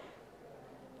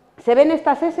 se ven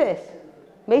estas heces,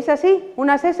 ¿veis así?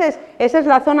 Unas heces, esa es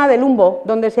la zona del lumbo,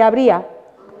 donde se abría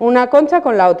una concha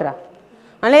con la otra,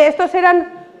 ¿vale? Estos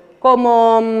eran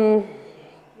como,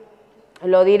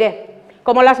 lo diré,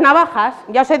 como las navajas.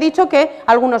 Ya os he dicho que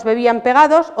algunos vivían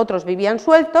pegados, otros vivían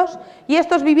sueltos, y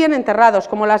estos vivían enterrados,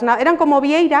 como eran como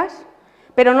vieiras,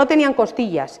 pero no tenían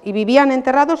costillas, y vivían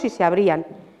enterrados y se abrían,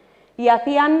 y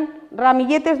hacían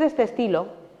ramilletes de este estilo,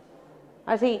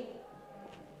 así,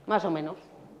 más o menos,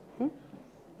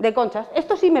 de conchas.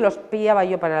 Estos sí me los pillaba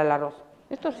yo para el arroz,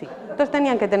 estos sí, estos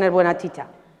tenían que tener buena chicha.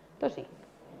 Esto sí,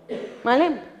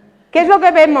 ¿vale? ¿Qué es lo que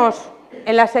vemos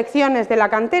en las secciones de la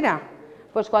cantera?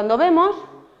 Pues cuando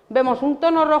vemos un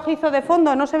tono rojizo de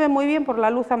fondo, no se ve muy bien por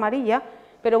la luz amarilla,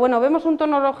 pero bueno, vemos un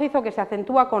tono rojizo que se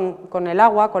acentúa con el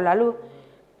agua, con la luz,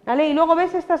 ¿vale? Y luego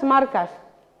ves estas marcas,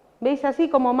 ¿veis así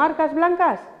como marcas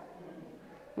blancas?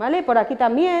 ¿Vale? Por aquí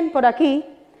también, por aquí.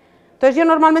 Entonces yo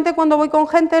normalmente cuando voy con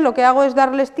gente lo que hago es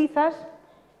darles tizas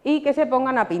y que se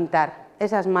pongan a pintar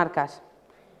esas marcas.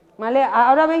 ¿Vale?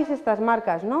 Ahora veis estas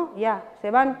marcas, ¿no? Ya,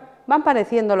 van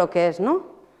pareciendo lo que es, ¿no?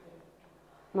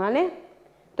 ¿Vale?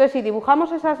 Entonces, si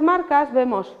dibujamos esas marcas,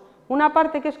 vemos una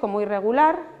parte que es como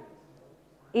irregular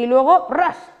y luego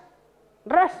ras,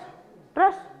 ras,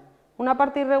 ras, una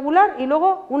parte irregular y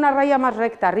luego una raya más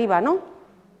recta arriba, ¿no?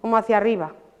 Como hacia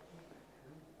arriba.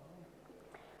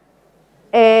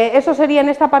 Eso sería en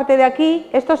esta parte de aquí,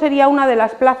 esto sería una de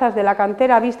las plazas de la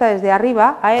cantera vista desde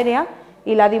arriba, aérea,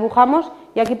 y la dibujamos,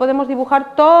 y aquí podemos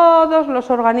dibujar todos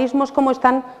los organismos, cómo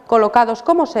están colocados,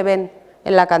 cómo se ven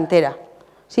en la cantera.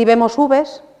 Si vemos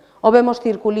Vs o vemos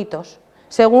circulitos,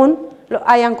 según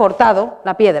hayan cortado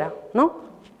la piedra, ¿no?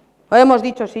 O hemos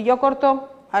dicho, si yo corto,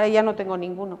 ahora ya no tengo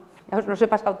ninguno, ya os los he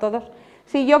pasado todos,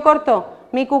 si yo corto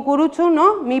mi cucurucho,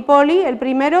 ¿no? Mi poli, el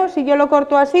primero, si yo lo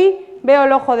corto así, veo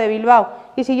el ojo de Bilbao,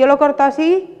 y si yo lo corto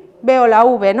así, veo la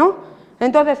V, ¿no?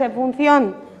 Entonces, en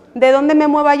función de dónde me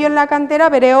mueva yo en la cantera,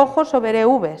 veré ojos o veré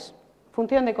Vs, en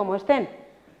función de cómo estén,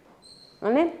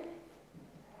 ¿vale?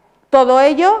 Todo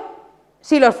ello,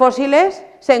 si los fósiles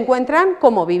se encuentran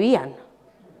como vivían,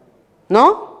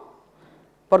 ¿no?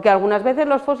 Porque algunas veces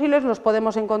los fósiles los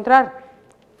podemos encontrar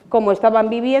como estaban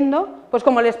viviendo, pues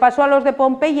como les pasó a los de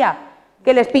Pompeya,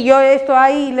 que les pilló esto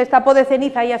ahí y les tapó de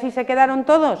ceniza y así se quedaron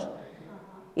todos.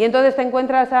 Y entonces te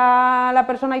encuentras a la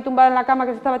persona ahí tumbada en la cama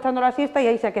que se estaba echando la siesta y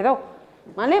ahí se quedó,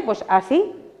 ¿vale? Pues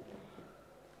así.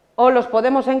 O los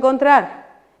podemos encontrar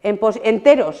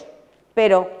enteros,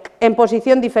 pero en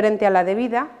posición diferente a la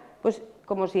debida, pues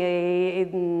como si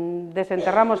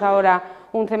desenterramos ahora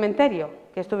un cementerio,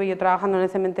 que estuve yo trabajando en el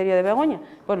cementerio de Begoña,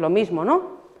 pues lo mismo,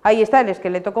 ¿no? Ahí está el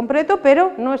esqueleto completo,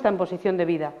 pero no está en posición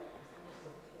debida.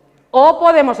 O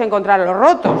podemos encontrar los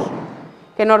rotos,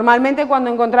 que normalmente cuando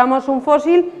encontramos un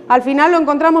fósil, al final lo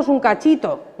encontramos un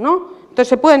cachito, ¿no? Entonces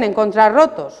se pueden encontrar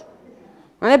rotos,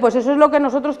 ¿vale? Pues eso es lo que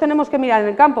nosotros tenemos que mirar en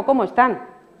el campo, cómo están.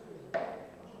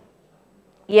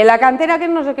 Y en la cantera que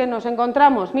nos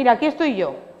encontramos, mira, aquí estoy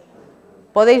yo,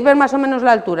 podéis ver más o menos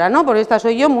la altura, ¿no? Porque esta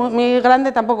soy yo, muy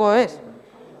grande tampoco es,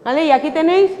 ¿vale? Y aquí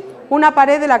tenéis una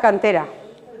pared de la cantera.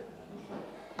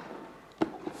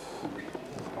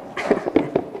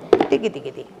 Tiqui,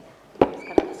 tiqui, tiqui.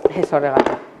 Eso, regalo.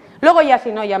 Luego ya,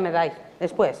 si no, ya me dais,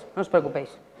 después, no os preocupéis.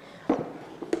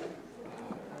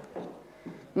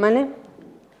 ¿Vale?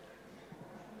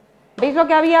 ¿Veis lo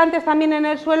que había antes también en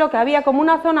el suelo? Que había como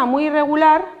una zona muy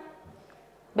irregular,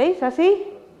 ¿veis? Así.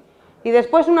 Y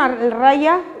después una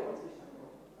raya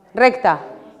recta.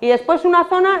 Y después una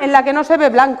zona en la que no se ve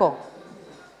blanco.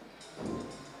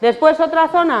 Después otra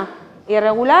zona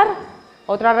irregular,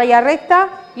 otra raya recta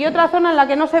y otra zona en la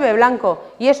que no se ve blanco.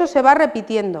 Y eso se va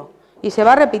repitiendo. Y se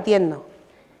va repitiendo.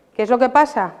 ¿Qué es lo que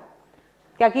pasa?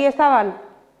 Que aquí estaban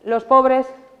los pobres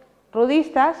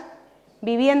rudistas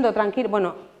viviendo tranquilos.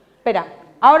 Bueno, espera,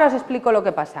 ahora os explico lo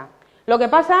que pasa. Lo que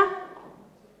pasa,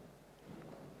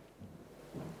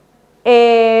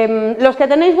 los que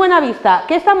tenéis buena vista,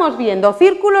 ¿qué estamos viendo?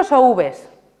 ¿Círculos o Vs?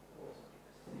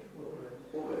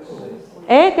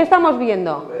 ¿Qué estamos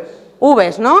viendo?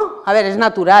 Vs, ¿no? A ver, es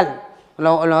natural,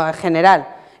 lo general.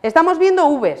 Estamos viendo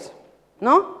Vs,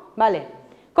 ¿no? Vale.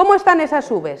 ¿Cómo están esas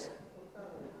Vs?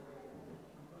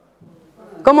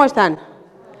 ¿Cómo están?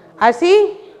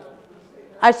 ¿Así?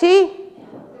 ¿Así?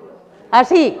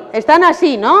 Así. Están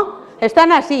así, ¿no?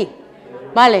 Están así.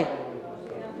 Vale.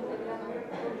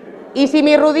 Y si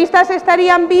mis rudistas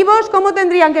estarían vivos, ¿cómo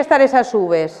tendrían que estar esas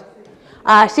Vs?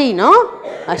 Así, ¿no?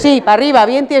 Así, para arriba,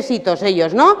 bien tiesitos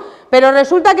ellos, ¿no? Pero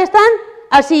resulta que están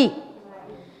así.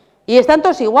 Y están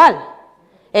todos igual.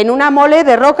 En una mole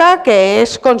de roca que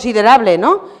es considerable,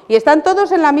 ¿no? Y están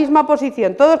todos en la misma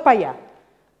posición, todos para allá.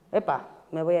 Epa,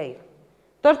 me voy a ir.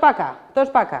 Todos para acá, todos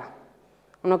para acá.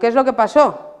 Bueno, ¿qué es lo que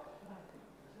pasó?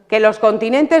 Que los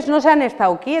continentes no se han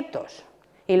estado quietos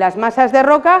y las masas de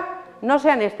roca no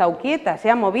se han estado quietas, se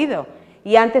han movido.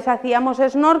 Y antes hacíamos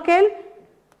snorkel,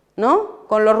 ¿no?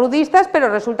 Con los rudistas, pero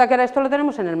resulta que ahora esto lo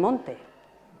tenemos en el monte,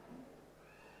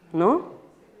 ¿no?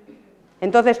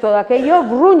 Entonces todo aquello,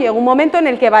 llegó un momento en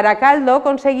el que Baracaldo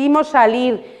conseguimos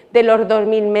salir de los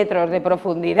 2000 metros de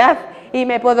profundidad y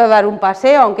me puedo dar un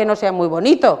paseo, aunque no sea muy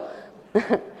bonito.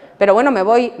 Pero bueno, me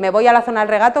voy a la zona del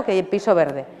regato, que hay piso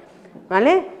verde,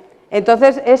 ¿vale?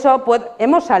 Entonces eso, pues,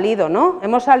 hemos salido, ¿no?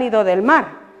 Hemos salido del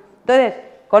mar. Entonces,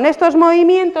 con estos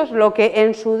movimientos, lo que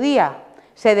en su día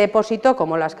se depositó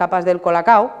como las capas del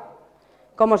colacao,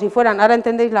 como si fueran, ahora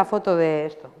entendéis la foto de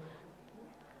esto.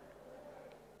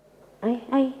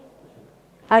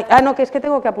 No, que es que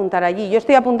tengo que apuntar allí. Yo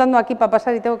estoy apuntando aquí para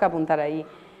pasar y tengo que apuntar allí.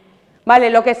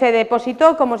 Vale, lo que se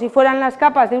depositó como si fueran las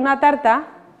capas de una tarta,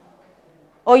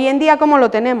 hoy en día, ¿cómo lo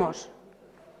tenemos?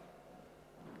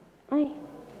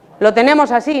 Lo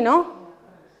tenemos así, ¿no?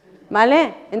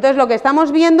 ¿Vale? Entonces lo que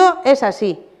estamos viendo es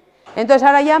así. Entonces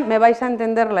ahora ya me vais a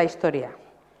entender la historia.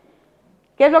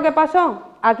 ¿Qué es lo que pasó?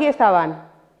 Aquí estaban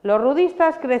los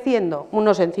rudistas creciendo,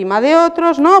 unos encima de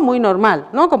otros, ¿no? Muy normal,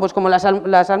 ¿no? Como las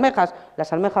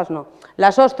almejas no,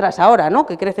 las ostras ahora, ¿no?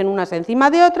 Que crecen unas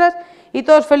encima de otras y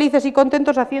todos felices y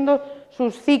contentos haciendo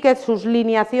sus ziquets, sus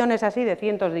lineaciones así de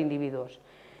cientos de individuos.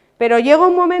 Pero llegó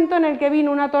un momento en el que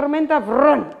vino una tormenta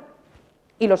 ¡vrrrn!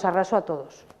 Y los arrasó a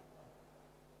todos,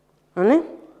 ¿vale?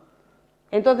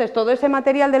 Entonces todo ese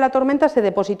material de la tormenta se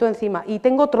depositó encima y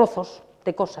tengo trozos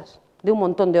de cosas, de un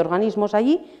montón de organismos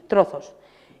allí, trozos.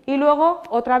 Y luego,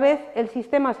 otra vez, el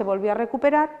sistema se volvió a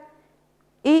recuperar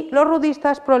y los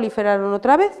rudistas proliferaron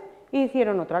otra vez y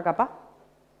hicieron otra capa.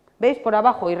 ¿Veis? Por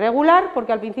abajo irregular,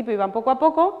 porque al principio iban poco a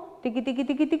poco, tiqui, tiqui,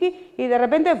 tiqui, tiqui, y de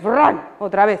repente, ¡fran!,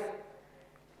 otra vez.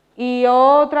 Y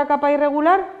otra capa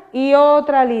irregular y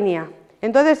otra línea.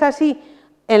 Entonces, así,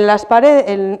 en las paredes,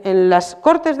 en las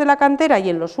cortes de la cantera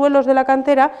y en los suelos de la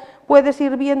cantera, puedes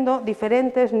ir viendo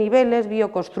diferentes niveles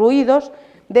bioconstruidos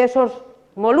de esos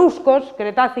moluscos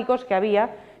cretácicos que había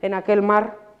en aquel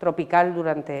mar tropical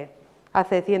durante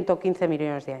hace 115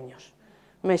 millones de años.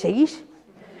 ¿Me seguís?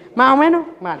 ¿Más o menos?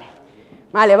 Vale.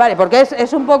 Vale, porque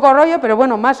es un poco rollo, pero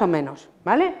bueno, más o menos,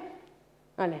 ¿vale?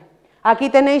 Vale. Aquí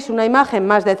tenéis una imagen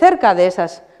más de cerca de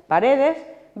esas paredes.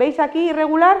 ¿Veis aquí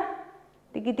irregular?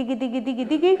 Tiqui, tiqui, tiqui, tiqui,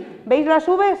 tiqui. ¿Veis las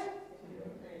Vs?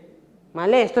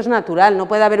 ¿Vale? Esto es natural, no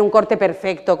puede haber un corte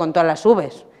perfecto con todas las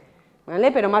Vs,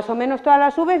 ¿vale? Pero más o menos todas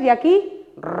las Vs y aquí,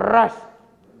 ras,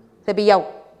 cepillado.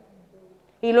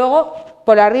 Y luego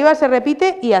por arriba se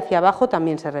repite y hacia abajo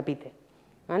también se repite,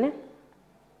 ¿vale?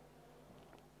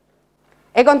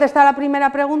 ¿He contestado la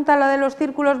primera pregunta, la de los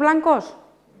círculos blancos?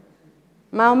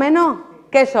 ¿Más o menos?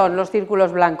 ¿Qué son los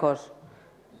círculos blancos?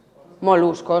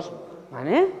 Moluscos,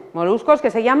 ¿vale? Moluscos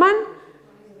que se llaman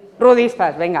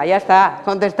rudistas. Venga, ya está,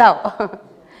 contestado.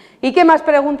 ¿Y qué más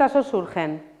preguntas os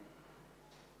surgen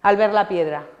al ver la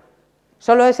piedra?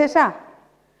 ¿Solo es esa?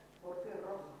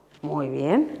 Muy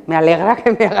bien, me alegra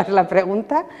que me hagas la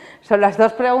pregunta. Son las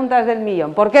dos preguntas del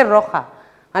millón. ¿Por qué es roja?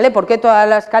 ¿Vale? ¿Por qué todas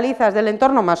las calizas del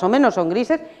entorno más o menos son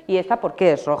grises y esta por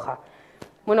qué es roja?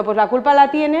 Bueno, pues la culpa la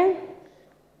tiene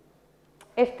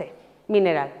este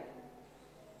mineral.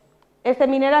 Este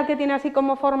mineral que tiene así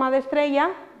como forma de estrella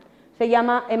se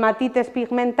llama hematites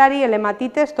pigmentari. El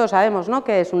hematites, todos sabemos, ¿no?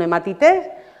 ¿Qué es un hematites?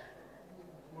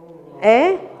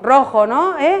 Rojo,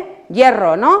 ¿no?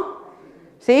 Hierro, ¿no?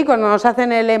 Sí, cuando nos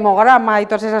hacen el hemograma y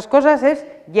todas esas cosas es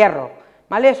hierro,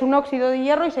 ¿vale? Es un óxido de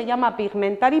hierro y se llama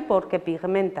pigmentari porque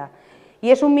pigmenta.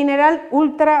 Y es un mineral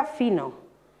ultra fino,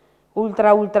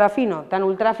 ultra fino, tan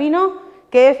ultra fino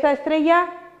que esta estrella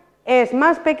es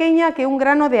más pequeña que un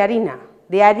grano de harina,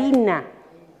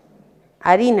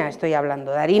 harina estoy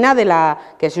hablando, de harina de la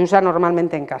que se usa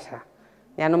normalmente en casa.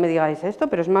 Ya no me digáis esto,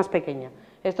 pero es más pequeña.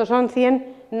 Estos son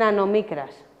 100 nanomicras.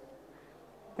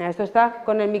 Esto está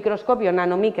con el microscopio,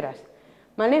 nanomicras,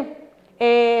 ¿vale?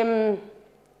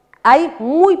 Hay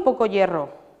muy poco hierro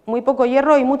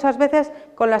y muchas veces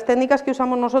con las técnicas que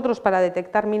usamos nosotros para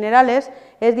detectar minerales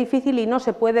es difícil y no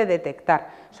se puede detectar,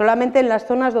 solamente en las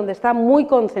zonas donde está muy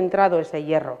concentrado ese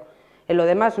hierro, en lo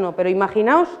demás no, pero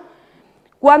imaginaos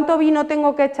cuánto vino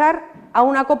tengo que echar a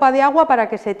una copa de agua para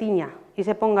que se tiña y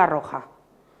se ponga roja.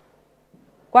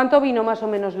 ¿Cuánto vino más o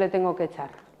menos le tengo que echar?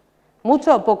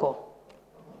 ¿Mucho o poco?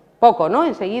 Poco, ¿no?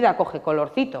 Enseguida coge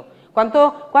colorcito.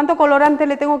 ¿Cuánto colorante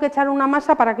le tengo que echar a una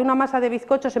masa para que una masa de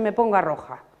bizcocho se me ponga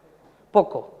roja?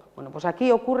 Poco. Bueno, pues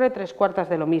aquí ocurre 3/4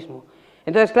 de lo mismo.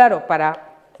 Entonces, claro, para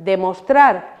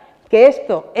demostrar que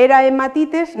esto era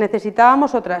hematites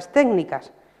necesitábamos otras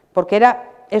técnicas, porque era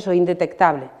eso,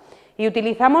 indetectable. Y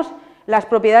utilizamos las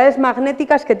propiedades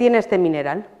magnéticas que tiene este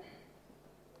mineral,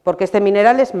 porque este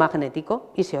mineral es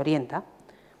magnético y se orienta.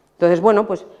 Entonces, bueno,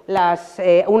 pues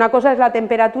una cosa es la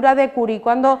temperatura de Curie,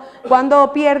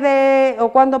 cuando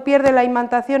pierde la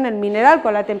imantación el mineral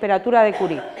con la temperatura de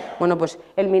Curie. Bueno, pues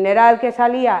el mineral que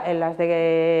salía en las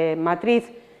de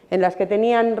matriz, en las que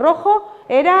tenían rojo,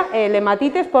 era el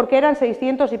hematites porque eran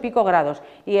 600 y pico grados,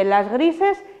 y en las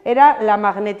grises era la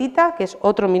magnetita, que es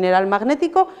otro mineral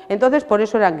magnético, entonces por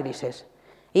eso eran grises.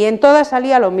 Y en todas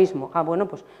salía lo mismo, bueno,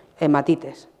 pues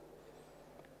hematites.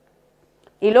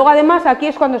 Y luego además aquí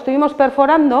es cuando estuvimos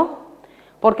perforando,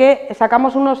 porque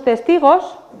sacamos unos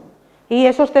testigos y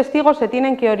esos testigos se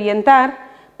tienen que orientar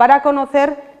para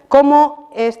conocer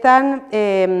cómo están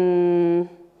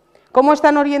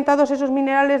orientados esos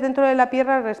minerales dentro de la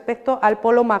Tierra respecto al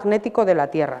polo magnético de la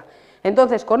Tierra.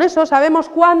 Entonces, con eso sabemos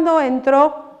cuándo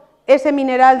entró ese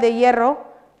mineral de hierro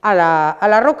a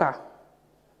la roca.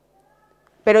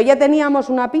 Pero ya teníamos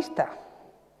una pista,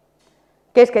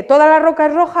 que es que toda la roca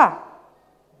es roja.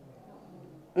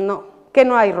 No, que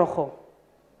no hay rojo.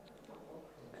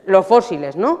 Los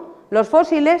fósiles, ¿no? Los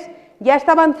fósiles ya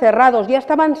estaban cerrados, ya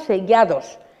estaban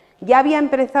sellados, ya había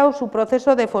empezado su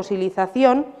proceso de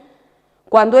fosilización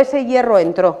cuando ese hierro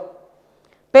entró.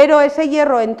 Pero ese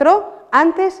hierro entró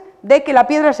antes de que la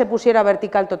piedra se pusiera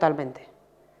vertical totalmente,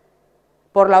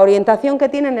 por la orientación que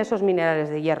tienen esos minerales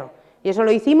de hierro. Y eso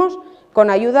lo hicimos con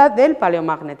ayuda del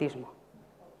paleomagnetismo,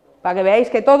 para que veáis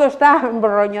que todo está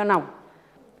embroñonado.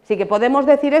 Así que podemos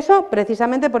decir eso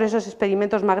precisamente por esos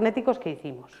experimentos magnéticos que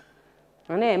hicimos.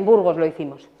 ¿Vale? En Burgos lo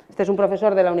hicimos. Este es un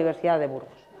profesor de la Universidad de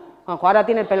Burgos. Juanjo ahora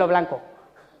tiene el pelo blanco.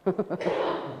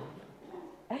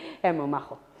 Es muy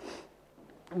majo.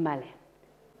 Vale.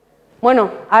 Bueno,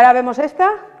 ahora vemos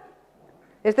esta.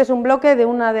 Este es un bloque de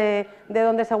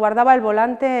donde se guardaba el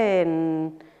volante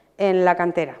en la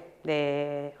cantera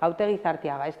de Gautegiz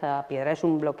Arteaga. Esta piedra es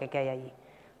un bloque que hay allí,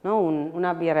 ¿no?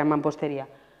 Una piedra de mampostería.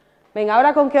 Venga,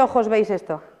 ahora ¿con qué ojos veis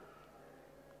esto?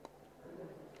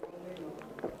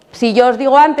 Si yo os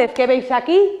digo antes ¿qué veis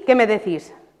aquí? ¿Qué me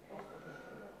decís?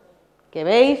 Que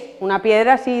veis una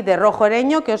piedra así de Rojo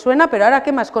Ereño que os suena, pero ahora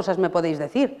 ¿qué más cosas me podéis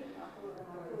decir?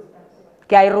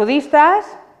 que hay rudistas,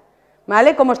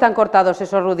 ¿vale? ¿Cómo están cortados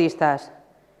esos rudistas?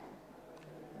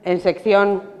 En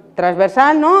sección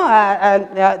transversal, ¿no?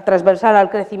 Transversal al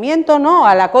crecimiento, ¿no?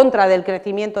 A la contra del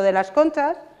crecimiento de las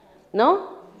conchas,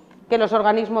 ¿no? Que los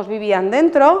organismos vivían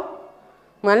dentro,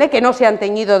 ¿vale? Que no se han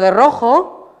teñido de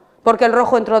rojo, porque el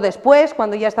rojo entró después,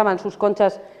 cuando ya estaban sus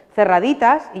conchas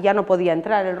cerraditas y ya no podía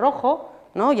entrar el rojo,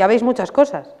 ¿no? Ya veis muchas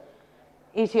cosas.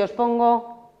 Y si os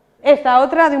pongo esta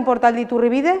otra de un portal de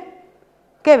Iturribide,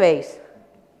 ¿qué veis?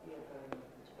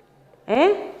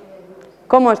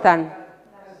 ¿Cómo están?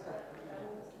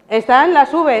 Están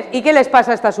las Vs. ¿Y qué les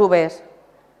pasa a estas Vs?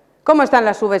 ¿Cómo están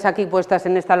las Vs aquí puestas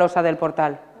en esta losa del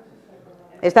portal?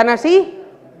 ¿Están así?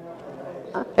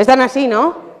 Están así,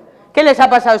 ¿no? ¿Qué les ha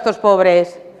pasado a estos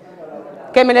pobres?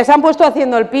 Que me les han puesto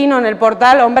haciendo el pino en el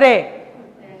portal, hombre.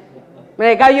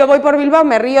 Yo voy por Bilbao,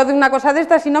 me río de una cosa de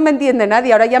estas y no me entiende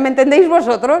nadie. Ahora ya me entendéis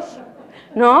vosotros,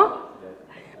 ¿no?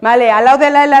 Vale, al lado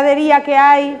de la heladería que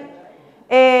hay,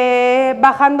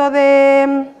 bajando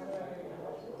de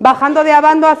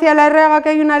Abando hacia la Herrega, que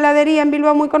hay una heladería en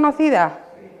Bilbao muy conocida.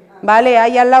 Vale,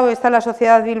 ahí al lado está la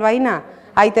sociedad bilbaína.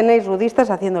 Ahí tenéis rudistas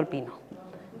haciendo el pino,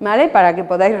 ¿vale? Para que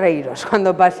podáis reíros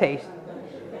cuando paséis.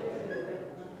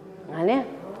 ¿Vale?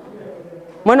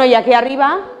 Bueno, y aquí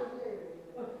arriba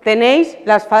tenéis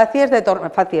las facies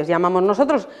facies, llamamos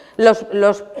nosotros,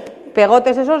 los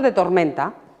pegotes esos de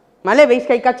tormenta, ¿vale? ¿Veis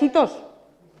que hay cachitos?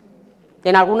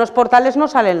 En algunos portales no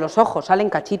salen los ojos, salen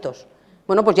cachitos.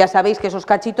 Bueno, pues ya sabéis que esos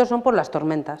cachitos son por las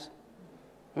tormentas,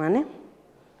 ¿vale?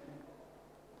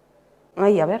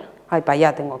 Ay, a ver, ay, para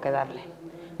allá tengo que darle.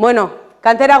 Bueno,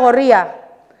 Cantera Gorria,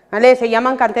 ¿vale? Se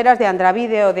llaman canteras de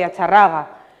Andrabide o de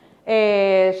Acharraga.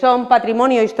 Son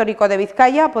Patrimonio Histórico de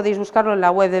Bizkaia, podéis buscarlo en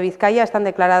la web de Bizkaia, están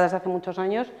declaradas hace muchos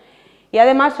años, y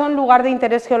además son lugar de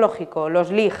interés geológico,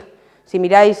 los LIG. Si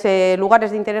miráis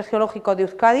lugares de interés geológico de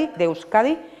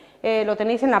Euskadi, lo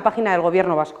tenéis en la página del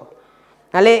gobierno vasco.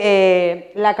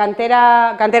 ¿Vale? La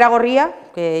Cantera Gorria,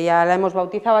 que ya la hemos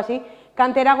bautizado así,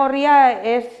 Cantera Gorria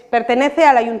pertenece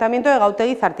al ayuntamiento de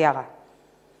Gautegiz Arteaga.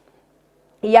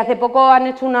 Y hace poco han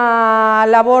hecho una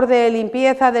labor de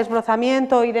limpieza,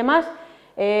 desbrozamiento y demás.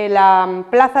 La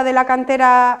plaza de la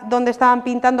cantera donde estaban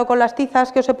pintando con las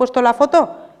tizas, que os he puesto la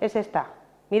foto, es esta.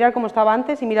 Mirad cómo estaba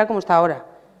antes y mirad cómo está ahora.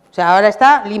 O sea, ahora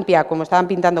está limpia, como estaban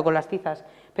pintando con las tizas,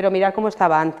 pero mirad cómo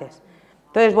estaba antes.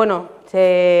 Entonces, bueno,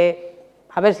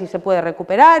 a ver si se puede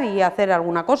recuperar y hacer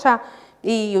alguna cosa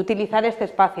y utilizar este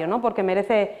espacio, ¿no? Porque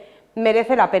merece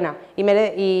la pena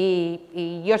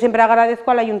y yo siempre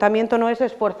agradezco al ayuntamiento, ¿no?, ese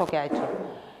esfuerzo que ha hecho.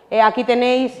 Aquí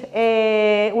tenéis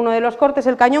uno de los cortes,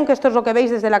 el cañón, que esto es lo que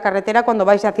veis desde la carretera cuando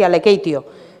vais hacia Lekeitio,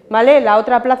 ¿vale? La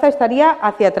otra plaza estaría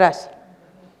hacia atrás,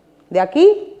 de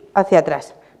aquí hacia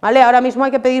atrás, ¿vale? Ahora mismo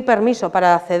hay que pedir permiso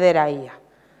para acceder a ella,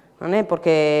 ¿vale?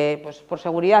 Porque, pues, por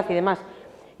seguridad y demás.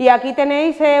 Y aquí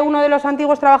tenéis uno de los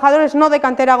antiguos trabajadores, no de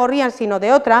Cantera Gorria, sino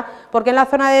de otra, porque en la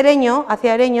zona de Ereño,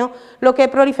 hacia Ereño, lo que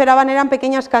proliferaban eran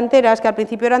pequeñas canteras que al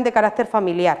principio eran de carácter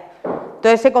familiar.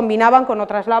 Entonces se combinaban con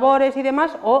otras labores y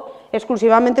demás, o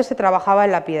exclusivamente se trabajaba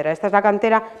en la piedra. Esta es la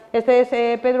cantera, este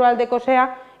es Pedro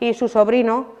Aldecosea y su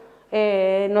sobrino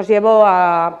nos llevó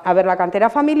a ver la cantera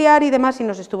familiar y demás y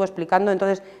nos estuvo explicando.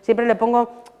 Entonces siempre le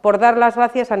pongo por dar las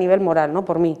gracias a nivel moral, no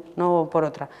por mí, no por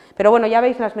otra. Pero bueno, ya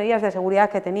veis las medidas de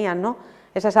seguridad que tenían, ¿no?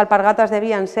 Esas alpargatas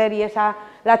debían ser y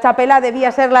la chapela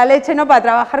debía ser la leche, ¿no?, para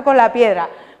trabajar con la piedra.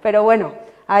 Pero bueno,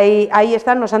 ahí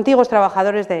están los antiguos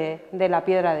trabajadores de la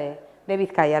piedra de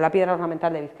Bizkaia, la piedra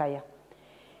ornamental de Bizkaia.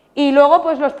 Y luego,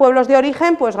 pues los pueblos de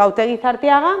origen, pues Gautegiz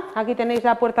Arteaga, aquí tenéis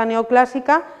la puerta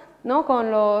neoclásica, ¿no?,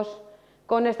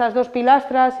 con estas dos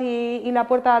pilastras y la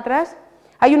puerta de atrás.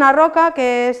 Hay una roca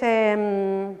que es,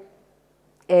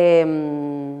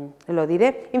 lo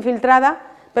diré, infiltrada,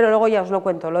 pero luego ya os lo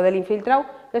cuento. Lo del infiltrado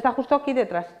está justo aquí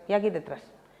detrás y aquí detrás,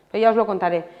 pero ya os lo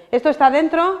contaré. Esto está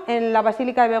dentro, en la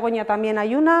Basílica de Begoña también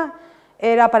hay una,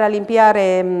 era para limpiar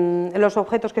los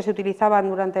objetos que se utilizaban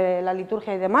durante la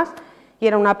liturgia y demás, y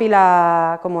era una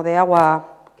pila como de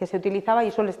agua que se utilizaba y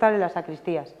suele estar en las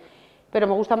sacristías. Pero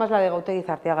me gusta más la de Gautegiz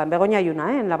Arteaga. En Begoña hay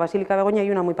una, en la Basílica de Begoña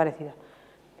hay una muy parecida.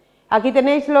 Aquí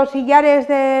tenéis los sillares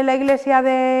de la iglesia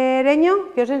de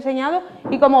Ereño, que os he enseñado,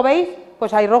 y como veis,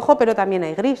 pues hay rojo, pero también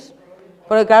hay gris,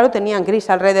 porque claro, tenían gris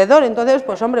alrededor, entonces,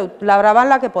 pues hombre, labraban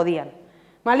la que podían,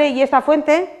 ¿vale? Y esta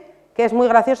fuente, que es muy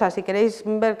graciosa, si queréis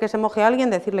ver que se moje a alguien,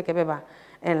 decirle que beba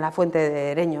en la fuente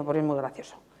de Ereño, porque es muy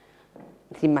gracioso,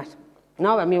 sin más,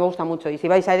 ¿no? A mí me gusta mucho, y si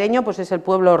vais a Ereño, pues es el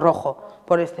pueblo rojo,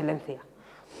 por excelencia.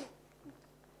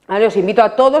 Vale, os invito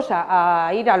a todos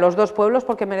a ir a los dos pueblos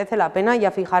porque merece la pena y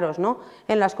a fijaros, ¿no?,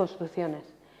 en las construcciones.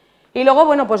 Y luego,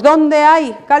 bueno, pues ¿dónde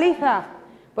hay caliza?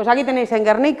 Pues aquí tenéis en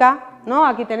Guernica, ¿no?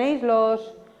 Aquí tenéis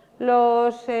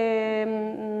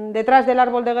detrás del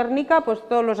árbol de Guernica, pues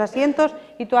todos los asientos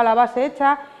y toda la base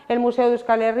hecha, el Museo de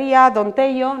Euskal Herria, Don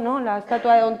Tello, ¿no? La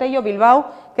estatua de Don Tello, Bilbao,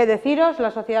 qué deciros,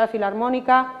 la Sociedad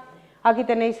Filarmónica, aquí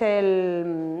tenéis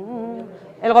el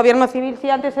Gobierno Civil, sí,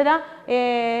 antes era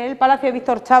el Palacio de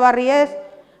Víctor Chavarríes,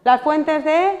 las fuentes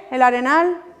de El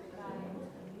Arenal,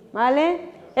 ¿vale?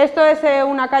 Esto es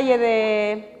una calle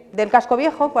del Casco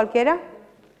Viejo, cualquiera.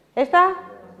 Esta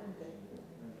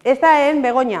en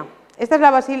Begoña. Esta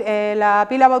es la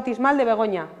pila bautismal de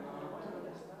Begoña.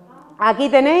 Aquí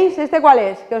tenéis, ¿este cuál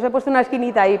es? Que os he puesto una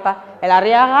esquinita ahí, el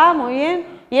Arriaga, muy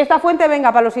bien. Y esta fuente,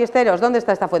 venga, para los fiesteros. ¿Dónde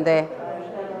está esta fuente?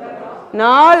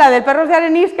 No, la del Perros de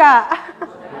Arenisca.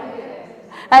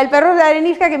 La del Perros de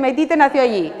Arenisca, que Maitite nació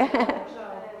allí.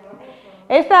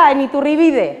 Esta en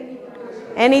Iturribide.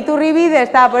 En Iturribide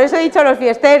está, por eso he dicho los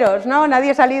fiesteros, ¿no?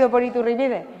 Nadie ha salido por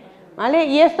Iturribide, ¿vale?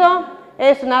 Y esto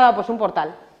es nada, pues un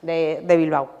portal de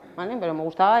Bilbao, ¿vale? Pero me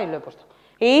gustaba y lo he puesto.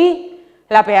 Y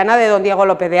la peana de don Diego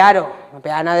López de Haro, la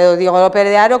peana de don Diego López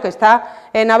de Haro que está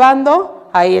en Abando,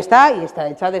 ahí está, y está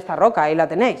hecha de esta roca, ahí la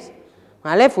tenéis,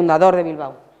 ¿vale? Fundador de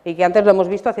Bilbao, y que antes lo hemos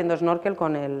visto haciendo snorkel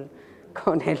con el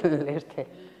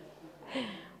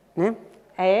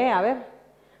a ver,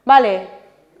 vale,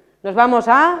 nos vamos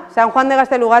a San Juan de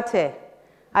Gaztelugatxe,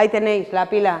 ahí tenéis la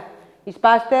pila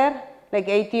Ispaster,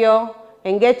 Lekeitio,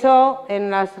 en Guecho,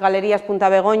 en las galerías Punta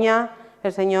Begoña,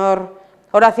 el señor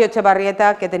Horacio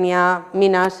Echevarrieta, que tenía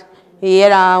minas y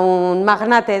era un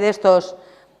magnate de estos,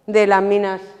 de las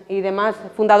minas y demás,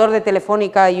 fundador de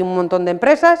Telefónica y un montón de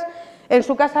empresas, en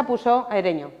su casa puso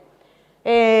Ereño.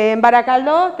 En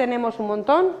Baracaldo tenemos un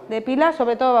montón de pilas,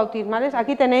 sobre todo bautismales.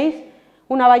 Aquí tenéis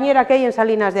una bañera que hay en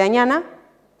Salinas de Añana,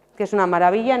 que es una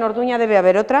maravilla, en Orduña debe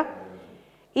haber otra.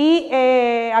 Y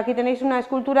aquí tenéis una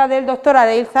escultura del doctor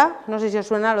Areilza, no sé si os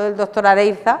suena lo del doctor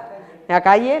Areilza, en la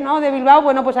calle, ¿no?, de Bilbao.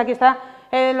 Bueno, pues aquí está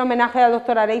el homenaje al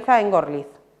doctor Areilza en Gorliz.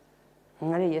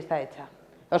 Vale, y está hecha.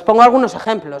 Os pongo algunos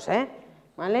ejemplos,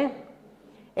 ¿vale?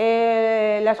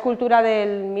 La escultura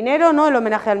del minero, ¿no?, el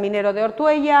homenaje al minero de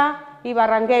Ortuella, y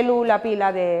Barranquelu, la pila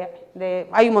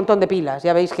hay un montón de pilas,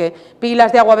 ya veis que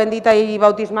pilas de agua bendita y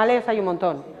bautismales hay un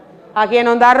montón. Aquí en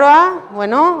Ondarroa,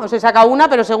 bueno, os he sacado una,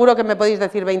 pero seguro que me podéis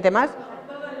decir 20 más.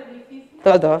 Todo el edificio.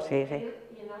 Todo, sí, sí.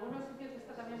 Y en algunos sitios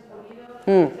está también pulido,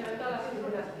 se ven todas las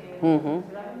figuras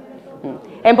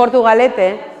que... En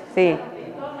Portugalete, sí.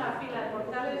 Toda una fila de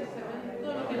portales y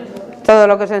se ven todo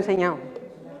lo que os he enseñado.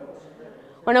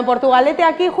 Bueno, en Portugalete,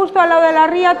 aquí justo al lado de la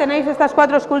ría, tenéis estas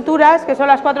 4 esculturas, que son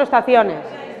las 4 estaciones.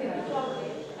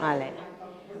 Vale.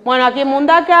 Bueno, aquí en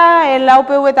Mundaca, en la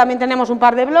UPV también tenemos un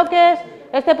par de bloques.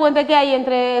 Este puente que hay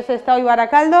entre Sestao y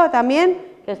Baracaldo también,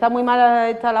 que está muy mal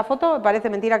hecha la foto, me parece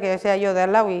mentira que sea yo de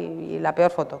al lado y la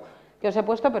peor foto que os he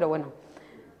puesto, pero bueno.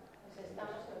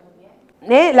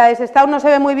 La de Sestao no se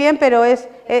ve muy bien, pero es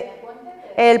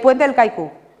el puente del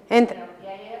Kaiku.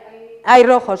 Hay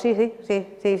rojo, sí,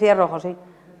 es rojo, sí.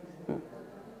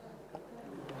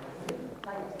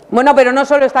 Bueno, pero no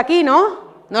solo está aquí,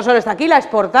 ¿no? No solo está aquí, la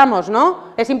exportamos,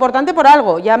 ¿no? Es importante por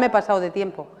algo, ya me he pasado de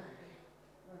tiempo.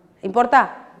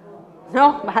 ¿Importa?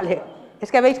 ¿No? Vale.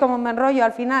 Es que veis cómo me enrollo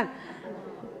al final.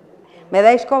 ¿Me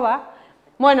dais coba?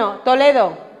 Bueno,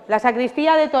 Toledo, la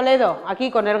sacristía de Toledo,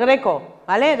 aquí con el Greco,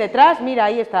 ¿vale? Detrás, mira,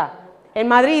 ahí está. En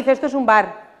Madrid, esto es un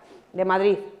bar de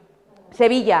Madrid.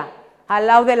 Sevilla, al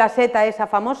lado de la seta esa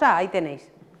famosa, ahí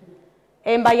tenéis.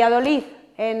 En Valladolid,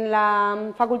 en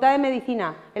la Facultad de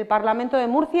Medicina, el Parlamento de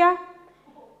Murcia.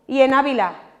 Y en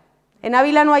Ávila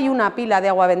no hay una pila de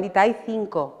agua bendita, hay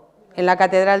 5 en la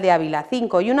Catedral de Ávila,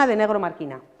 5 y una de Negro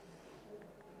Markina.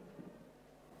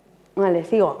 Vale,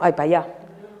 sigo, ay, para allá.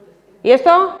 ¿Y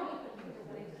esto?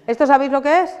 ¿Esto sabéis lo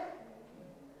que es?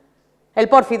 El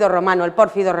pórfido romano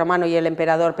y el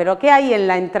emperador. ¿Pero qué hay en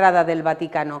la entrada del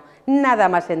Vaticano? Nada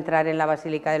más entrar en la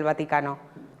Basílica del Vaticano.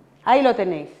 Ahí lo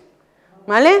tenéis,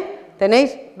 ¿vale?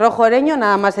 Tenéis Rojo Ereño,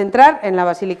 nada más entrar en la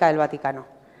Basílica del Vaticano,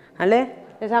 ¿vale?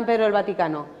 De San Pedro del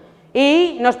Vaticano.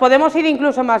 Y nos podemos ir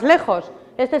incluso más lejos.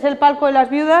 Este es el palco de las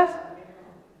viudas.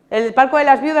 El palco de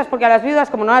las viudas, porque a las viudas,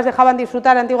 como no las dejaban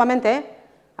disfrutar antiguamente,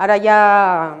 ahora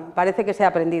ya parece que se ha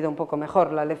aprendido un poco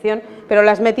mejor la lección, pero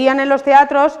las metían en los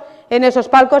teatros, en esos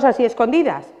palcos así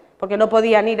escondidas, porque no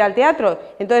podían ir al teatro,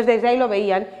 entonces desde ahí lo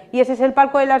veían. Y ese es el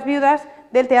palco de las viudas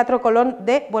del Teatro Colón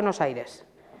de Buenos Aires.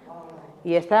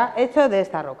 Y está hecho de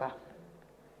esta roca,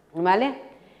 ¿vale?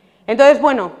 Entonces,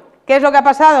 bueno, ¿qué es lo que ha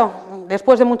pasado?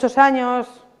 Después de muchos años,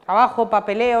 trabajo,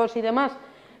 papeleos y demás,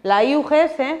 la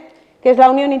IUGS, que es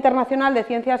la Unión Internacional de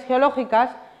Ciencias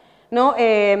Geológicas, ¿no?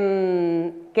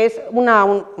 Que es una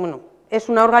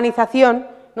organización,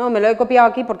 ¿no? Me lo he copiado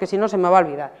aquí porque si no se me va a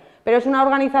olvidar, pero es una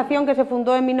organización que se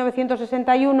fundó en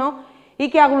 1961 y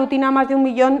que aglutina a más de 1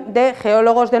 millón de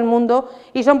geólogos del mundo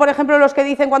y son, por ejemplo, los que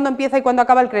dicen cuándo empieza y cuándo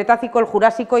acaba el Cretácico, el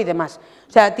Jurásico y demás.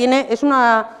 O sea, es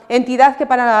una entidad que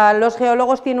para los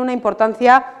geólogos tiene una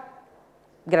importancia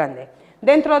grande.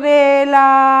 Dentro de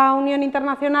la Unión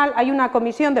Internacional hay una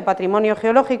comisión de patrimonio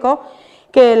geológico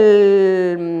que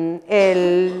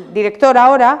el director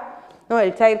ahora, no,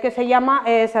 el chair que se llama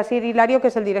es Asir Hilario, que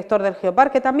es el director del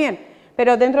Geoparque también,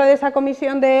 pero dentro de esa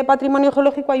comisión de patrimonio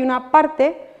geológico hay una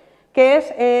parte que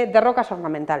es de rocas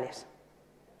ornamentales,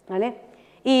 ¿vale?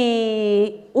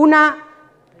 Y una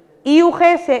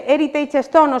IUGS Heritage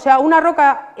Stone, o sea, una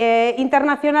roca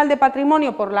internacional de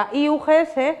patrimonio por la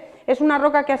IUGS, es una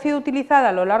roca que ha sido utilizada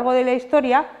a lo largo de la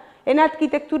historia en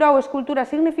arquitectura o esculturas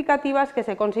significativas que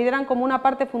se consideran como una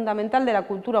parte fundamental de la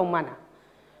cultura humana,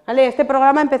 ¿vale? Este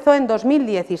programa empezó en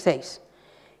 2016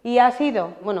 y ha sido,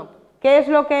 bueno, ¿qué es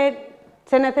lo que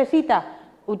se necesita?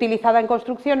 Utilizada en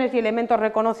construcciones y elementos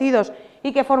reconocidos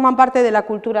y que forman parte de la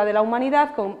cultura de la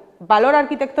humanidad, con valor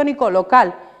arquitectónico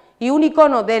local y un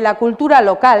icono de la cultura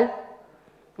local,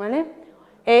 ¿vale?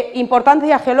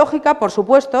 Importancia geológica, por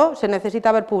supuesto, se necesita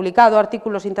haber publicado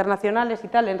artículos internacionales y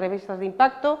tal en revistas de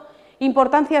impacto.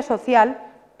 Importancia social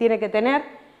tiene que tener,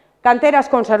 canteras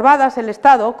conservadas, el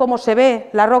estado, cómo se ve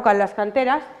la roca en las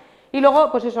canteras. Y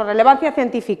luego, pues eso, relevancia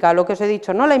científica, lo que os he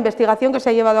dicho, ¿no? La investigación que se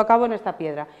ha llevado a cabo en esta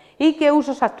piedra y qué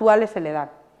usos actuales se le dan.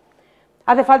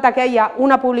 Hace falta que haya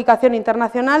una publicación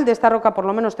internacional, de esta roca por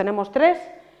lo menos tenemos 3,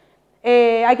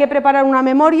 hay que preparar una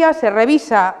memoria, se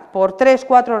revisa por 3 o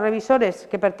 4 revisores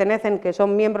que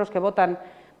son miembros que votan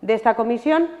de esta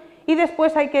comisión y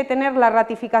después hay que tener la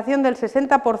ratificación del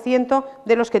 60%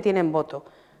 de los que tienen voto.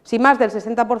 Si más del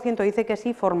 60% dice que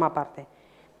sí, forma parte.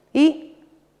 Y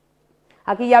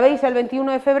aquí ya veis el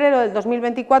 21 de febrero del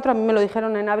 2024, a mí me lo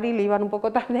dijeron en abril, iban un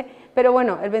poco tarde, pero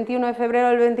bueno, el 21 de febrero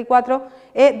del 24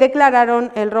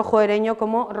 declararon el Rojo Ereño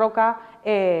como roca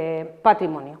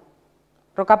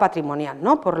roca patrimonial,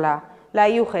 ¿no? Por la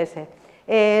IUGS.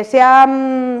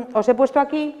 Os he puesto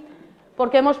aquí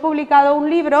porque hemos publicado un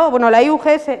libro, bueno, la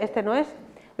IUGS, este no es,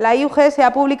 la IUGS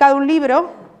ha publicado un libro,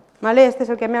 ¿vale? Este es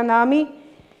el que me han dado a mí,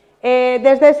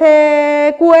 desde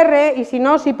ese QR, y si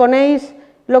no, si ponéis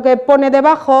lo que pone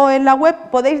debajo en la web,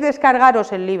 podéis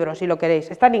descargaros el libro si lo queréis,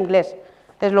 está en inglés,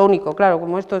 es lo único, claro,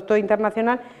 como esto es todo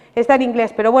internacional, está en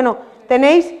inglés, pero bueno,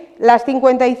 tenéis las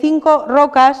 55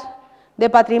 rocas de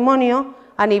patrimonio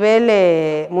a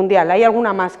nivel mundial, hay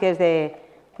alguna más que es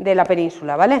de la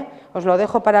península, ¿vale? Os lo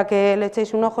dejo para que le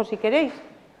echéis un ojo si queréis,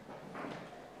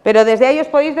 pero desde ahí os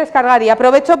podéis descargar, y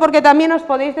aprovecho porque también os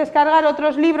podéis descargar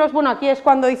otros libros, bueno, aquí es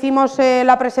cuando hicimos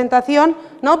la presentación,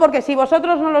 ¿no? Porque si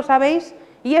vosotros no lo sabéis,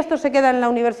 y esto se queda en la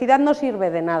universidad, no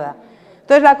sirve de nada.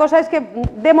 Entonces la cosa es que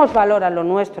demos valor a lo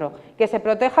nuestro, que se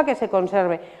proteja, que se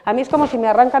conserve. A mí es como si me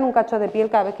arrancan un cacho de piel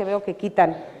cada vez que veo que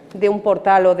quitan de un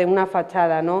portal o de una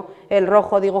fachada, ¿no? El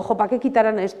rojo, digo, ojo, ¿para qué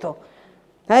quitarán esto?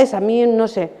 ¿Sabes? A mí no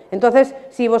sé. Entonces,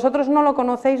 si vosotros no lo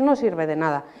conocéis, no sirve de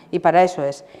nada, y para eso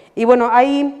es. Y bueno,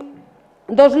 hay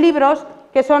 2 libros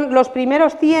que son los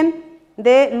primeros 100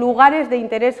 de lugares de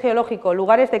interés geológico,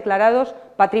 lugares declarados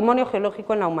Patrimonio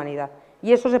Geológico en la Humanidad.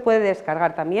 Y eso se puede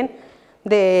descargar también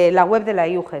de la web de la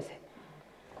IUGS.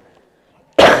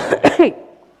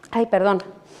 Ay, perdón.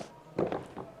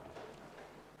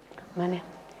 Vale.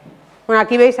 Bueno,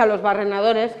 aquí veis a los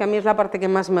barrenadores, que a mí es la parte que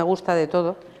más me gusta de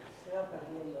todo.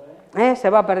 Se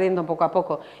va perdiendo poco a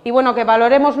poco. Y bueno, que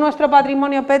valoremos nuestro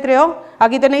patrimonio pétreo.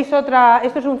 Aquí tenéis otra,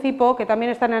 esto es un cipo que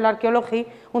también está en el Arqueología,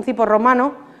 un cipo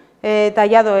romano,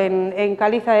 tallado en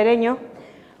caliza de Ereño.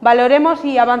 Valoremos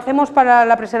y avancemos para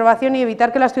la preservación y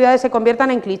evitar que las ciudades se conviertan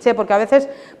en cliché, porque a veces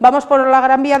vamos por la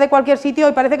Gran Vía de cualquier sitio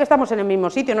y parece que estamos en el mismo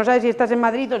sitio, no sabes si estás en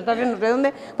Madrid o estás en no sé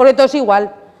dónde, porque todo es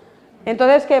igual.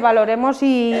 Entonces, que valoremos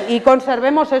y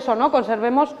conservemos eso, ¿no?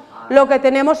 Conservemos lo que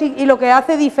tenemos y lo que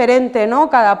hace diferente, ¿no?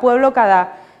 Cada pueblo,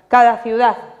 cada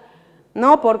ciudad,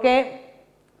 ¿no? Porque,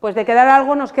 pues de quedar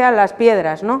algo nos quedan las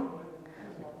piedras, ¿no?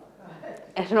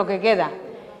 Es lo que queda.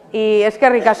 Y es que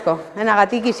ricasco, en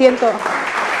Agatiki siento...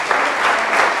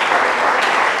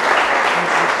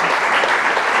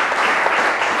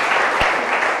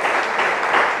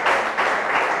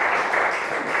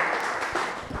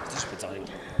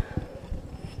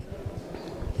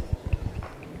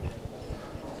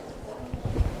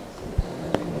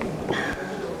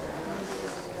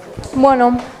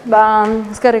 Bueno,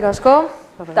 eskerrik asko,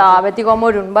 eta betiko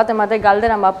amorun, bat ematek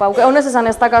galderan bat pauke. Honez esan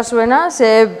ez dakazuena,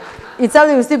 ze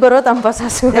hitzaldi guzti berrotan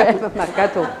pasazue.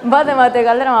 Markatu. Bat ematek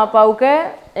galderan bat pauke,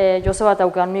 Joseba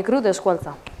taukean mikru,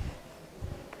 deskualtza.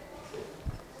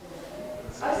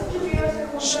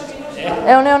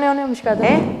 One, miskat.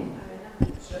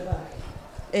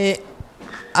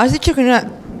 Has dicho que,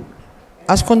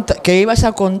 que ibas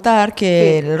a contar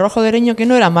que el Rojo Ereño que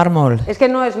no era mármol. Es que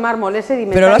no es mármol, es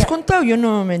sedimentaria. ¿Pero lo has contado? Yo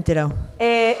no me he enterado.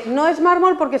 No es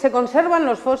mármol porque se conservan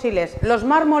los fósiles. Los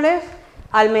mármoles,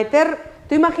 al meter...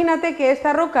 Tú imagínate que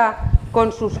esta roca,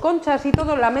 con sus conchas y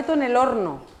todo, la meto en el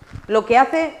horno. Lo que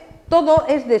hace todo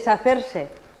es deshacerse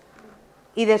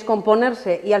y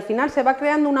descomponerse, y al final se va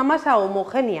creando una masa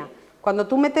homogénea. Cuando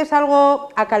tú metes algo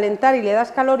a calentar y le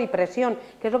das calor y presión,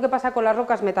 que es lo que pasa con las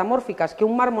rocas metamórficas, que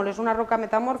un mármol es una roca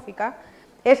metamórfica,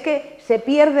 es que se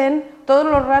pierden todos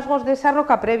los rasgos de esa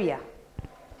roca previa.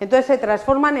 Entonces se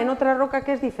transforman en otra roca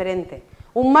que es diferente.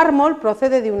 Un mármol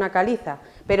procede de una caliza,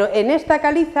 pero en esta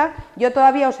caliza yo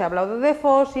todavía os he hablado de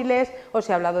fósiles, os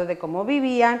he hablado de cómo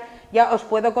vivían, ya os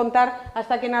puedo contar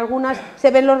hasta que en algunas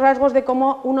se ven los rasgos de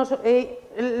cómo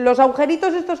los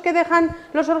agujeritos estos que dejan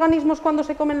los organismos cuando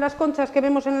se comen las conchas que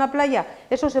vemos en la playa,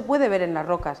 eso se puede ver en las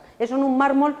rocas, eso en un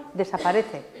mármol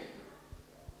desaparece.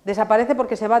 Desaparece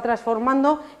porque se va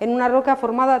transformando en una roca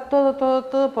formada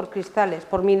todo por cristales,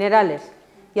 por minerales.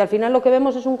 Y al final lo que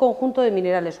vemos es un conjunto de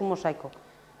minerales, un mosaico.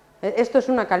 Esto es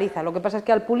una caliza, lo que pasa es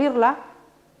que al pulirla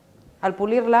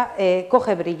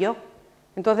coge brillo.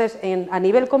 Entonces, a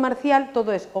nivel comercial,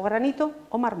 todo es o granito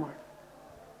o mármol.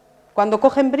 Cuando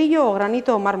cogen brillo, o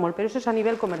granito o mármol, pero eso es a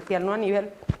nivel comercial, no a nivel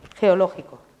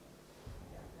geológico.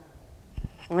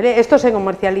 Esto se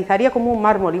comercializaría como un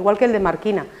mármol, igual que el de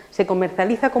Markina, se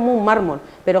comercializa como un mármol,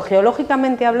 pero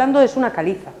geológicamente hablando es una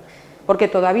caliza, porque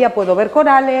todavía puedo ver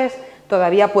corales,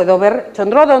 todavía puedo ver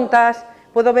chondrodontas,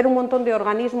 puedo ver un montón de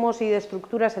organismos y de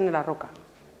estructuras en la roca.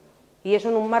 Y eso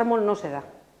en un mármol no se da.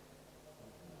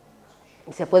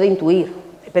 Se puede intuir,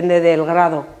 depende del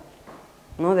grado,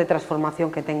 ¿no?, de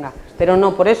transformación que tenga. Pero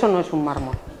no, por eso no es un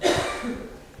mármol.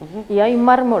 ¿Y hay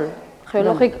mármol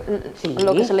geológico? Sí.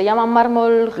 Lo que se le llama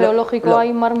mármol geológico,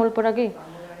 ¿hay mármol por aquí?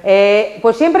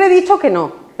 Pues siempre he dicho que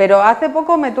no, pero hace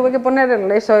poco me tuve que poner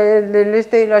eso,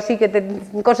 así que te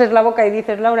coses la boca y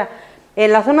dices, Laura,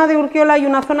 en la zona de Urkiola hay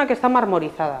una zona que está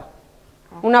marmorizada,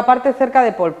 una parte cerca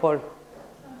de Polpol.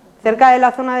 Cerca de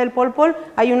la zona del Polpol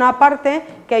hay una parte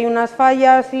que hay unas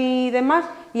fallas y demás,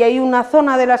 y hay una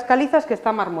zona de las calizas que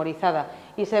está marmorizada.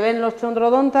 Y se ven los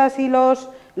chondrodontas y los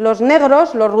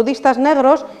negros, los rudistas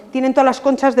negros, tienen todas las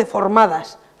conchas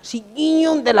deformadas, así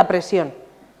de la presión.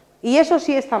 Y eso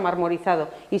sí está marmorizado.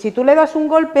 Y si tú le das un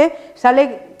golpe,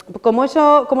 sale como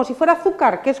si fuera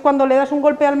azúcar, que es cuando le das un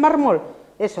golpe al mármol.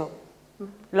 Eso,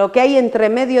 lo que hay entre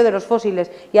medio de los fósiles.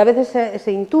 Y a veces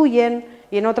se intuyen,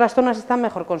 y en otras zonas están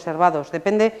mejor conservados.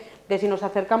 Depende de si nos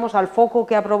acercamos al foco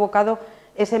que ha provocado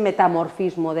ese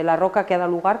metamorfismo de la roca que ha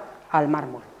dado lugar al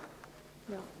mármol.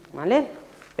 ¿Vale?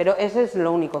 Pero ese es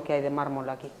lo único que hay de mármol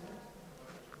aquí.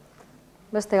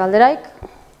 ¿Beste galderaik?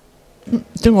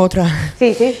 Tengo otra.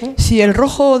 Sí, sí. Si el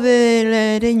rojo del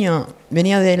Ereño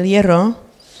venía del hierro,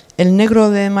 ¿el negro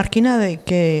de Markina de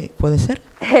qué puede ser?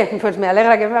 Pues me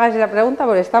alegra que me hagas esa pregunta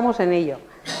porque estamos en ello.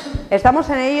 Estamos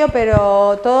en ello,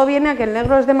 pero todo viene a que el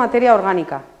negro es de materia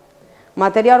orgánica.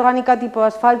 Materia orgánica tipo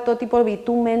asfalto, tipo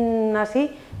bitumen,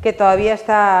 así, que todavía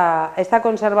está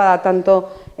conservada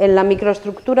tanto en la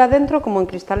microestructura dentro como en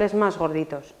cristales más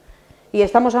gorditos. Y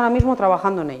estamos ahora mismo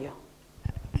trabajando en ello.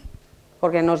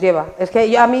 Porque nos lleva. Es que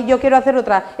yo quiero hacer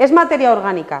otra. Es materia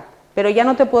orgánica, pero ya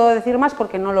no te puedo decir más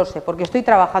porque no lo sé, porque estoy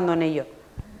trabajando en ello.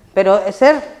 Pero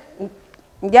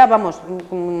ya vamos.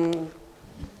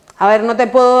 A ver, no te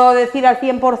puedo decir al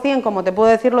 100% como te puedo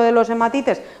decir lo de los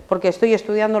hematites, porque estoy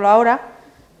estudiándolo ahora,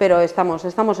 pero estamos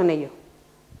en ello.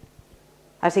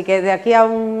 Así que de aquí a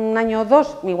un año o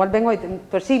dos, igual vengo y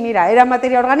pues sí, mira, era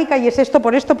materia orgánica y es esto,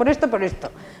 por esto,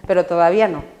 pero todavía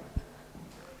no.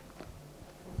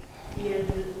 ¿Y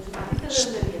los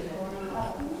hematites de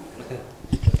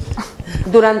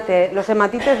dónde vienen? Los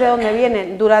hematites de dónde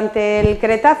vienen, durante el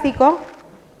Cretácico,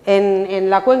 en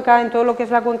la cuenca, en todo lo que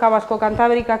es la cuenca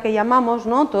vasco-cantábrica que llamamos,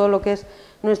 ¿no?, todo lo que es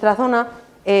nuestra zona,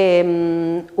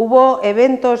 hubo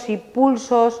eventos y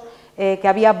pulsos, que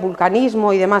había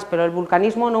vulcanismo y demás, pero el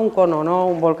vulcanismo no un cono, no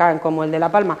un volcán como el de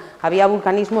La Palma, había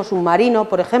vulcanismo submarino,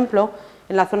 por ejemplo,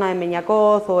 en la zona de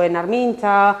Meñacoz o en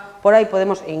Armincha, por ahí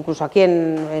podemos, incluso aquí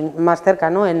más cerca,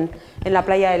 ¿no?, en la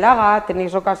playa de Laga,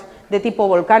 tenéis rocas de tipo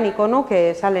volcánico, ¿no?,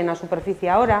 que salen a superficie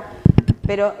ahora.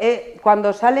 Pero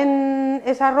cuando salen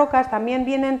esas rocas también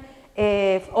vienen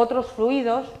otros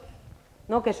fluidos,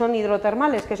 ¿no?, que son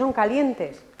hidrotermales, que son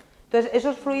calientes. Entonces,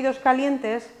 esos fluidos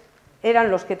calientes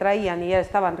eran los que traían y ya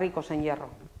estaban ricos en hierro.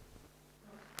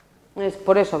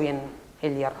 Por eso viene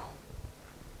el hierro.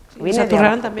 En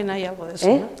Saturrarán también hay algo de eso,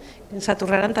 ¿no? En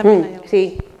Saturrarán también hay algo.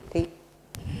 Sí, sí.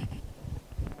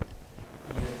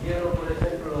 ¿Y el hierro, por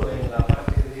ejemplo, en la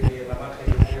parte de la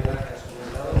margen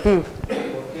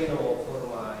qué no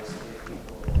forma este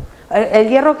tipo? El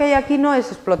hierro que hay aquí no es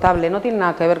explotable, no tiene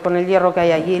nada que ver con el hierro que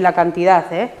hay allí, la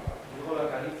cantidad, ¿eh? Digo la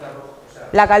caliza roja, o sea...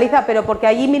 La caliza, pero porque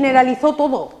allí mineralizó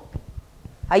todo.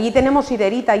 Allí tenemos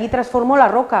siderita, allí transformó la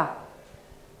roca.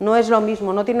 No es lo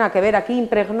mismo, no tiene nada que ver, aquí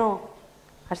impregnó,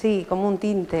 así, como un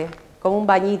tinte, como un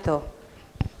bañito.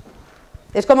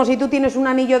 Es como si tú tienes un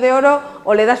anillo de oro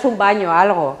o le das un baño a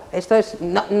algo. Esto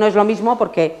no es lo mismo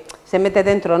porque se mete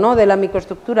dentro, ¿no?, de la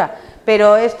microestructura,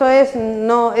 pero esto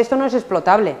no es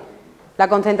explotable. La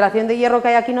concentración de hierro que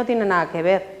hay aquí no tiene nada que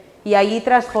ver. Y allí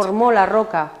transformó la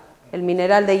roca, el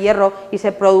mineral de hierro, y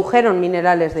se produjeron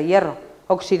minerales de hierro,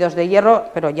 óxidos de hierro,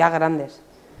 pero ya grandes.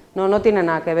 No tiene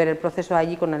nada que ver el proceso de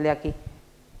allí con el de aquí.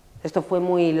 Esto fue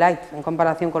muy light en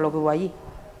comparación con lo que hubo allí.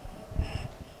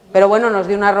 Pero bueno, nos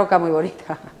dio una roca muy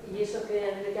bonita. ¿Y eso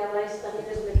de que habláis también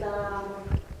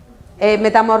es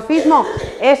metamorfismo?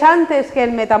 Es antes que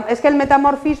el metamorfismo. Es que el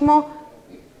metamorfismo,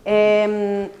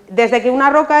 desde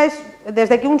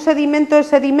que un sedimento es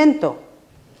sedimento,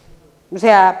 o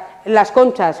sea, las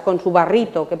conchas con su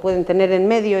barrito que pueden tener en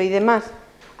medio y demás,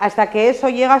 hasta que eso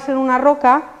llega a ser una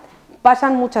roca,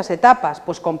 pasan muchas etapas,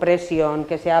 pues compresión,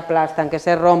 que se aplastan, que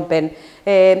se rompen,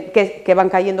 que van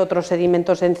cayendo otros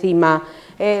sedimentos encima,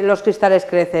 los cristales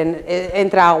crecen,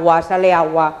 entra agua, sale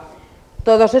agua.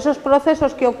 Todos esos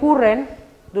procesos que ocurren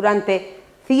durante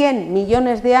 100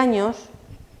 millones de años,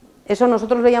 eso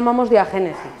nosotros lo llamamos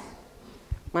diagénesis,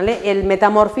 ¿vale? El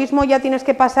metamorfismo ya tienes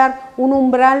que pasar un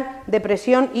umbral de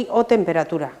presión o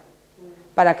temperatura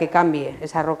para que cambie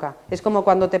esa roca. Es como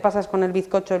cuando te pasas con el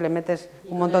bizcocho y le metes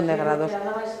un montón de grados.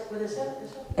 ¿Puede ser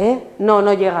eso?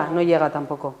 No llega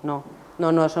tampoco, no,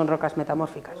 son rocas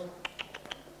metamórficas.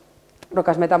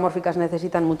 Rocas metamórficas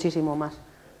necesitan muchísimo más,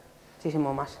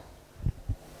 muchísimo más.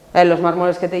 Los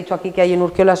mármoles que te he dicho aquí que hay en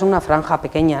Urquiola son una franja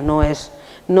pequeña, no es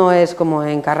como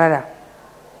en Carrara,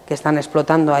 que están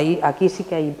explotando ahí. Aquí sí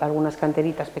que hay algunas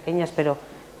canteritas pequeñas, pero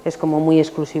es como muy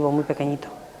exclusivo, muy pequeñito.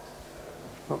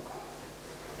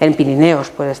 En Pirineos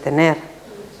puedes tener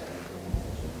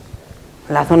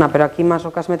la zona, pero aquí más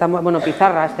rocas metamórficas, bueno,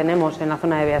 pizarras tenemos en la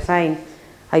zona de Beasain,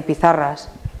 hay pizarras,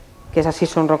 que esas sí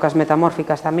son rocas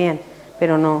metamórficas también,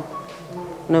 pero no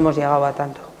hemos llegado a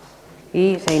tanto.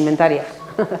 Y sedimentarias,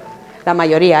 la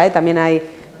mayoría, también hay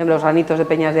los granitos de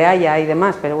Peñas de Haya y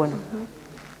demás, pero bueno,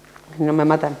 no me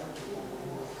matan.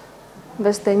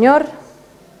 Besteñor.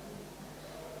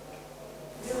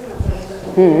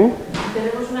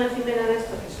 Tenemos una encimera de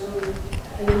esto, que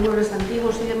son en muebles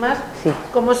antiguos y demás. Sí.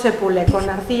 ¿Cómo se pule? ¿Con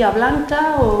arcilla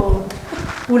blanca o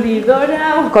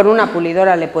pulidora? Con una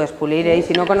pulidora le puedes pulir, y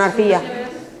si no con arcilla.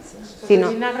 Si no.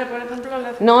 Vinagre, por ejemplo, le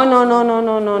hace...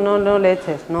 No le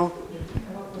eches, no.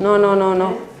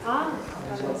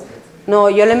 No,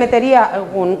 yo le metería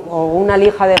una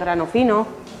lija de grano fino,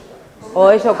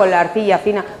 o eso con la arcilla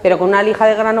fina, pero con una lija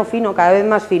de grano fino, cada vez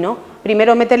más fino.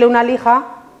 Primero métele una lija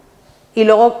y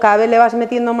luego cada vez le vas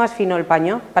metiendo más fino el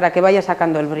paño para que vaya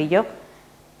sacando el brillo.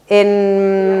 ¿La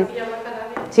arcilla blanca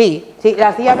también? Sí, la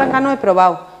arcilla blanca no he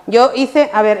probado. Yo hice,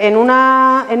 a ver, en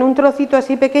un trocito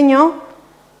así pequeño,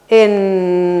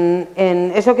 en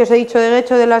eso que os he dicho de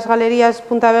Guecho de las Galerías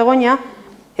Punta Begoña,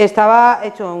 estaba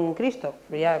hecho un Cristo,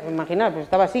 ya imaginar, pues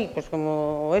estaba así, pues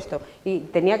como esto, y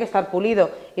tenía que estar pulido,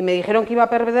 y me dijeron que iba a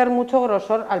perder mucho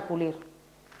grosor al pulir.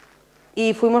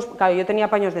 Y fuimos, claro, yo tenía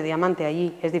paños de diamante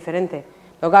allí, es diferente,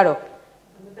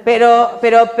 pero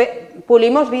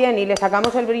pulimos bien y le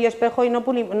sacamos el brillo espejo y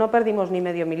no perdimos ni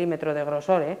medio milímetro de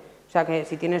grosor, O sea que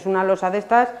si tienes una losa de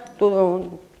estas,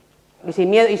 tú, y sin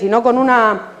miedo, y si no con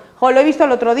una... Jo, lo he visto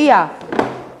el otro día,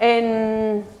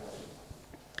 en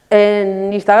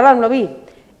Instagram lo vi,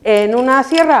 en una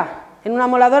sierra, en una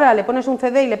moladora, le pones un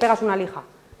CD y le pegas una lija,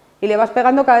 y le vas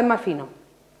pegando cada vez más fino.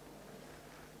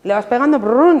 Le vas pegando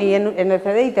y en el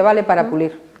CD y te vale para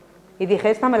pulir. Y dije,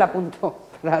 esta me la apunto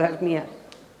para las mías.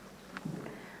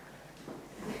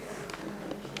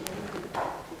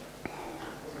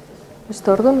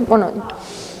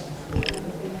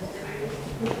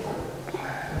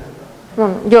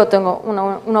 Bueno, yo tengo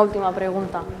una última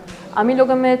pregunta. A mí lo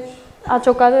que me ha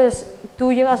chocado es,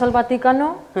 tú llegas al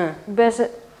Vaticano, ves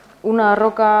una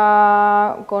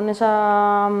roca con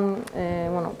esa...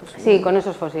 sí, con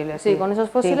esos fósiles. Sí, con esos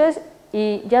fósiles,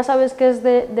 y ya sabes que es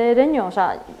de Ereño. O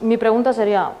sea, mi pregunta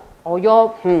sería,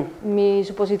 mi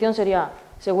suposición sería,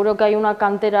 seguro que hay una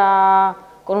cantera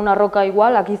con una roca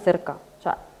igual aquí cerca. O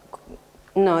sea,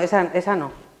 no, esa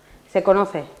no, se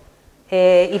conoce.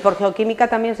 Y por geoquímica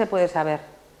también se puede saber,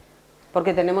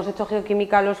 porque tenemos hecho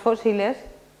geoquímica a los fósiles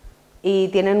y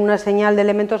tienen una señal de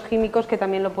elementos químicos que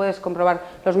también lo puedes comprobar.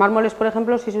 Los mármoles, por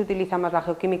ejemplo, sí se utiliza más la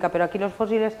geoquímica, pero aquí los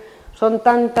fósiles son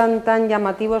tan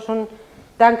llamativos, son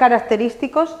tan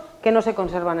característicos que no se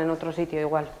conservan en otro sitio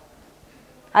igual.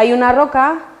 Hay una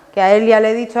roca, que a él ya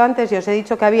le he dicho antes, y os he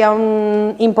dicho que había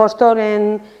un impostor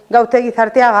en Gautegiz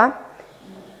Arteaga.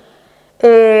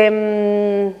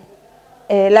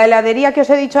 La heladería que os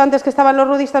he dicho antes que estaban los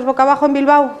rudistas boca abajo en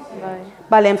Bilbao,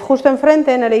 vale, justo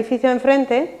enfrente, en el edificio de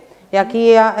enfrente, y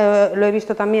aquí lo he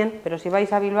visto también, pero si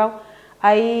vais a Bilbao,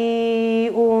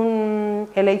 hay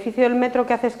el edificio del metro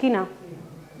que hace esquina,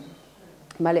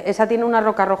 vale, esa tiene una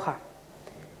roca roja,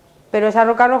 pero esa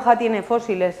roca roja tiene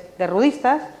fósiles de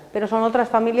rudistas, pero son otras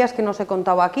familias que no os he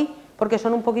contado aquí, porque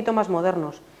son un poquito más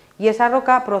modernos, y esa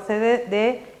roca procede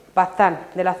de Baztán,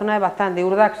 de la zona de Baztán, de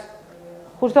Urdax,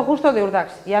 justo de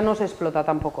Urdax, ya no se explota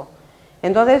tampoco.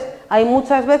 Entonces, hay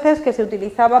muchas veces que se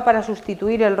utilizaba para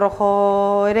sustituir el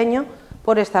rojo ereño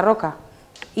por esta roca,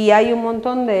 y hay un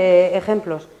montón de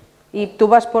ejemplos, y tú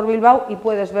vas por Bilbao y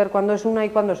puedes ver cuándo es una y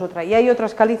cuándo es otra, y hay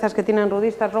otras calizas que tienen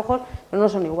rudistas rojos, pero no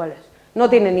son iguales, no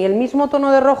tienen ni el mismo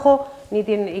tono de rojo, ni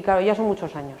tienen, y claro, ya son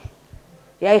muchos años.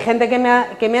 Y hay gente que me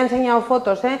ha enseñado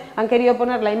fotos, han querido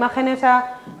poner la imagen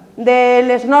esa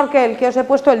del snorkel que os he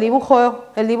puesto, el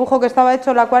dibujo que estaba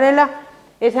hecho, la acuarela,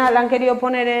 esa la han querido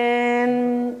poner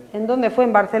 ¿en dónde fue?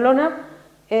 En Barcelona,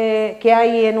 que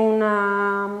hay en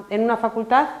una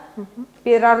facultad,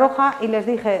 piedra roja, y les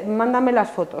dije, mándame las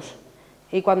fotos.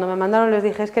 Y cuando me mandaron les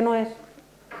dije, es que no es.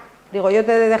 Digo, yo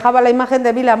te dejaba la imagen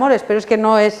de Mil Amores, pero es que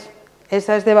no es,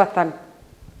 esa es de Baztán.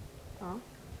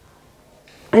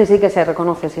 Sí que se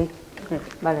reconoce, sí.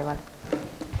 Vale.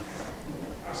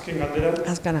 Es que en Cantera...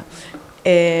 Has ganado.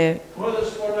 ¿Puedes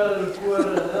poner el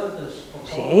QR de antes?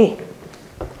 Sí.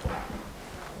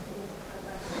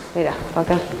 Mira,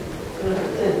 para acá.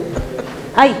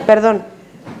 Ay, perdón.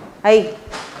 Ahí.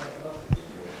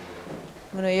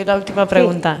 Bueno, yo la última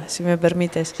pregunta, si me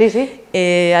permites. Sí.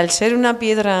 Al ser una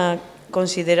piedra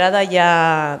considerada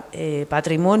ya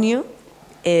patrimonio,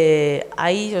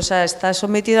 ahí, o sea, ¿está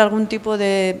sometida a algún tipo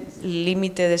de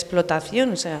límite de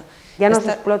explotación? O sea, ya no se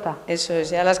explota. Eso es,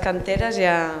 ya las canteras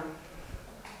ya...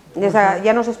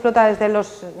 Ya no se explota desde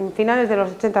los finales de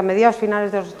los 80, mediados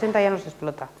finales de los 80 ya no se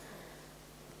explota.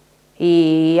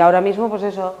 Y ahora mismo, pues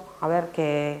eso, a ver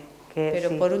que pero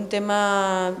sí. por un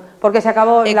tema... Porque se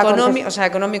acabó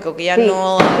económico, que ya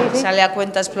no sale a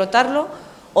cuenta explotarlo,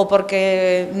 o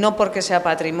no porque sea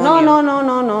patrimonio.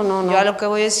 No. Yo a lo que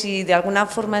voy es si de alguna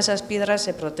forma esas piedras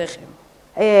se protegen.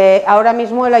 Ahora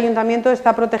mismo el ayuntamiento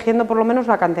está protegiendo por lo menos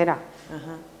la cantera.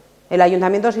 Ajá. El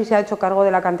ayuntamiento sí se ha hecho cargo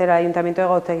de la cantera, el ayuntamiento de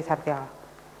Gautegiz Arteaga.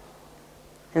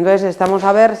 Entonces estamos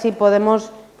a ver si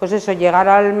podemos, pues eso, llegar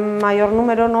al mayor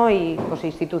número, ¿no? Y pues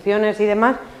instituciones y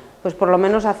demás, pues por lo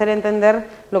menos hacer entender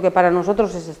lo que para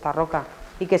nosotros es esta roca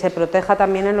y que se proteja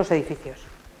también en los edificios.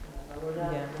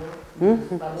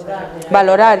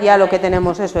 Valorar ya lo que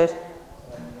tenemos, eso es.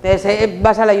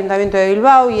 Vas al ayuntamiento de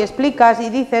Bilbao y explicas y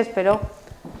dices, pero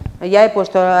ya he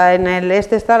puesto en el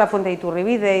está la fuente de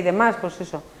Iturribide y demás, pues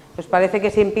eso. Pues parece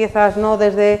que si empiezas, ¿no?,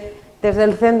 desde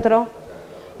el centro.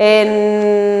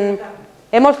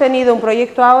 Hemos tenido un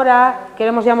proyecto ahora que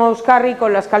hemos llamado Euskarri,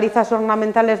 con las calizas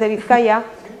ornamentales de Bizkaia,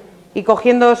 y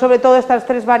cogiendo sobre todo estas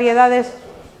tres variedades,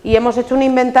 y hemos hecho un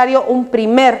inventario, un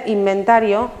primer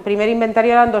inventario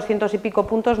eran 200 y pico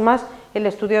puntos más el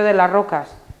estudio de las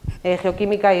rocas,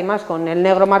 geoquímica y demás, con el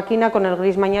Negro Markina, con el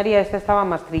Gris Mañaria, esta estaba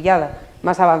más trillada,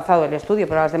 más avanzado el estudio,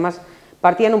 pero las demás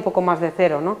partían un poco más de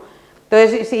cero, ¿no?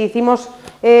 Entonces, sí, hicimos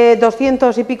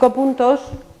 200 y pico puntos,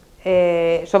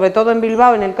 sobre todo en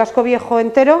Bilbao, en el casco viejo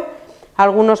entero,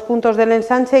 algunos puntos del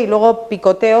ensanche y luego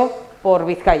picoteo por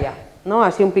Bizkaia, ¿no?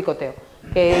 Así un picoteo,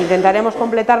 que intentaremos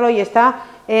completarlo y está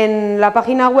en la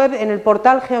página web, en el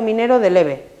portal geominero del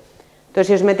EVE. Entonces,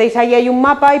 si os metéis ahí hay un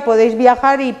mapa y podéis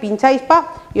viajar y pincháis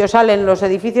y os salen los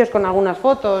edificios con algunas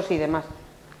fotos y demás.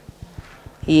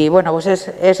 Y bueno, pues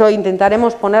eso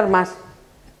intentaremos poner más.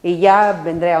 Y ya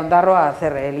vendré a Ondarroa a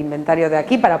hacer el inventario de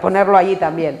aquí para ponerlo allí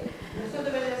también. ¿Esto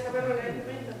deberías saberlo en el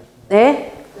ayuntamiento?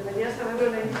 Deberías saberlo en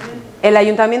el ayuntamiento. El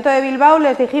ayuntamiento de Bilbao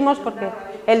les dijimos, porque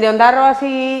el de Ondarroa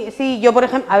sí, yo por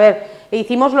ejemplo, a ver,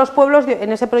 hicimos los pueblos,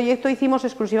 en ese proyecto hicimos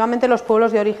exclusivamente los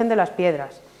pueblos de origen de las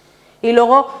piedras. Y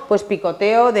luego, pues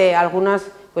picoteo de algunas,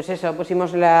 pues eso,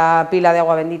 pusimos la pila de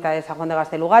agua bendita de San Juan de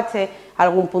Gaztelugatxe,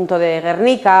 algún punto de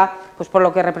Guernica, pues por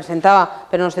lo que representaba,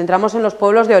 pero nos centramos en los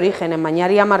pueblos de origen, en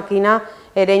Mañaria, Markina,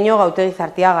 Ereño, Gautegiz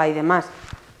Arteaga y demás.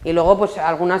 Y luego, pues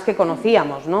algunas que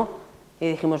conocíamos, ¿no? Y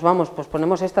dijimos, vamos, pues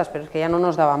ponemos estas, pero es que ya no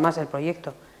nos daba más el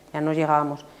proyecto, ya no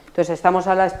llegábamos. Entonces estamos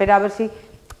a la espera a ver si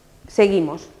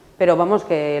seguimos, pero vamos,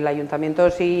 que el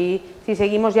ayuntamiento si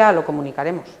seguimos ya lo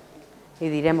comunicaremos y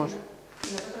diremos.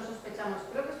 Nosotros sospechamos,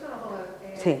 creo que esto no...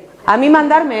 Sí. A mí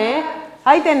mandarme, ¿eh?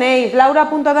 Ahí tenéis,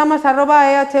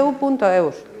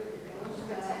 laura.damas@ehu.eus.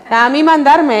 A mí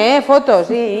mandarme, fotos,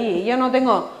 sí, yo no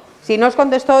tengo... Si no os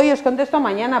contesto hoy, os contesto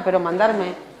mañana, pero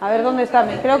mandarme. A ver, ¿dónde está?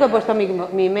 Creo que he puesto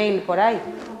mi mail por ahí.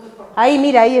 Ahí,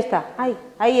 mira, ahí está,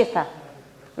 ahí está.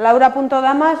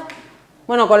 Laura.damas,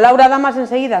 bueno, con Laura Damas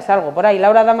enseguida salgo, por ahí,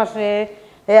 Laura Damas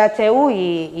EHU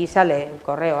y sale el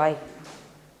correo ahí.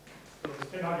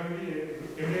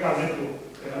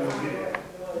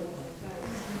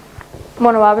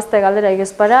 Bueno, beste galdera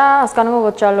igezpara, azkanengo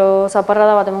gotxalo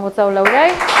zaparrada bat emango zau Laurai.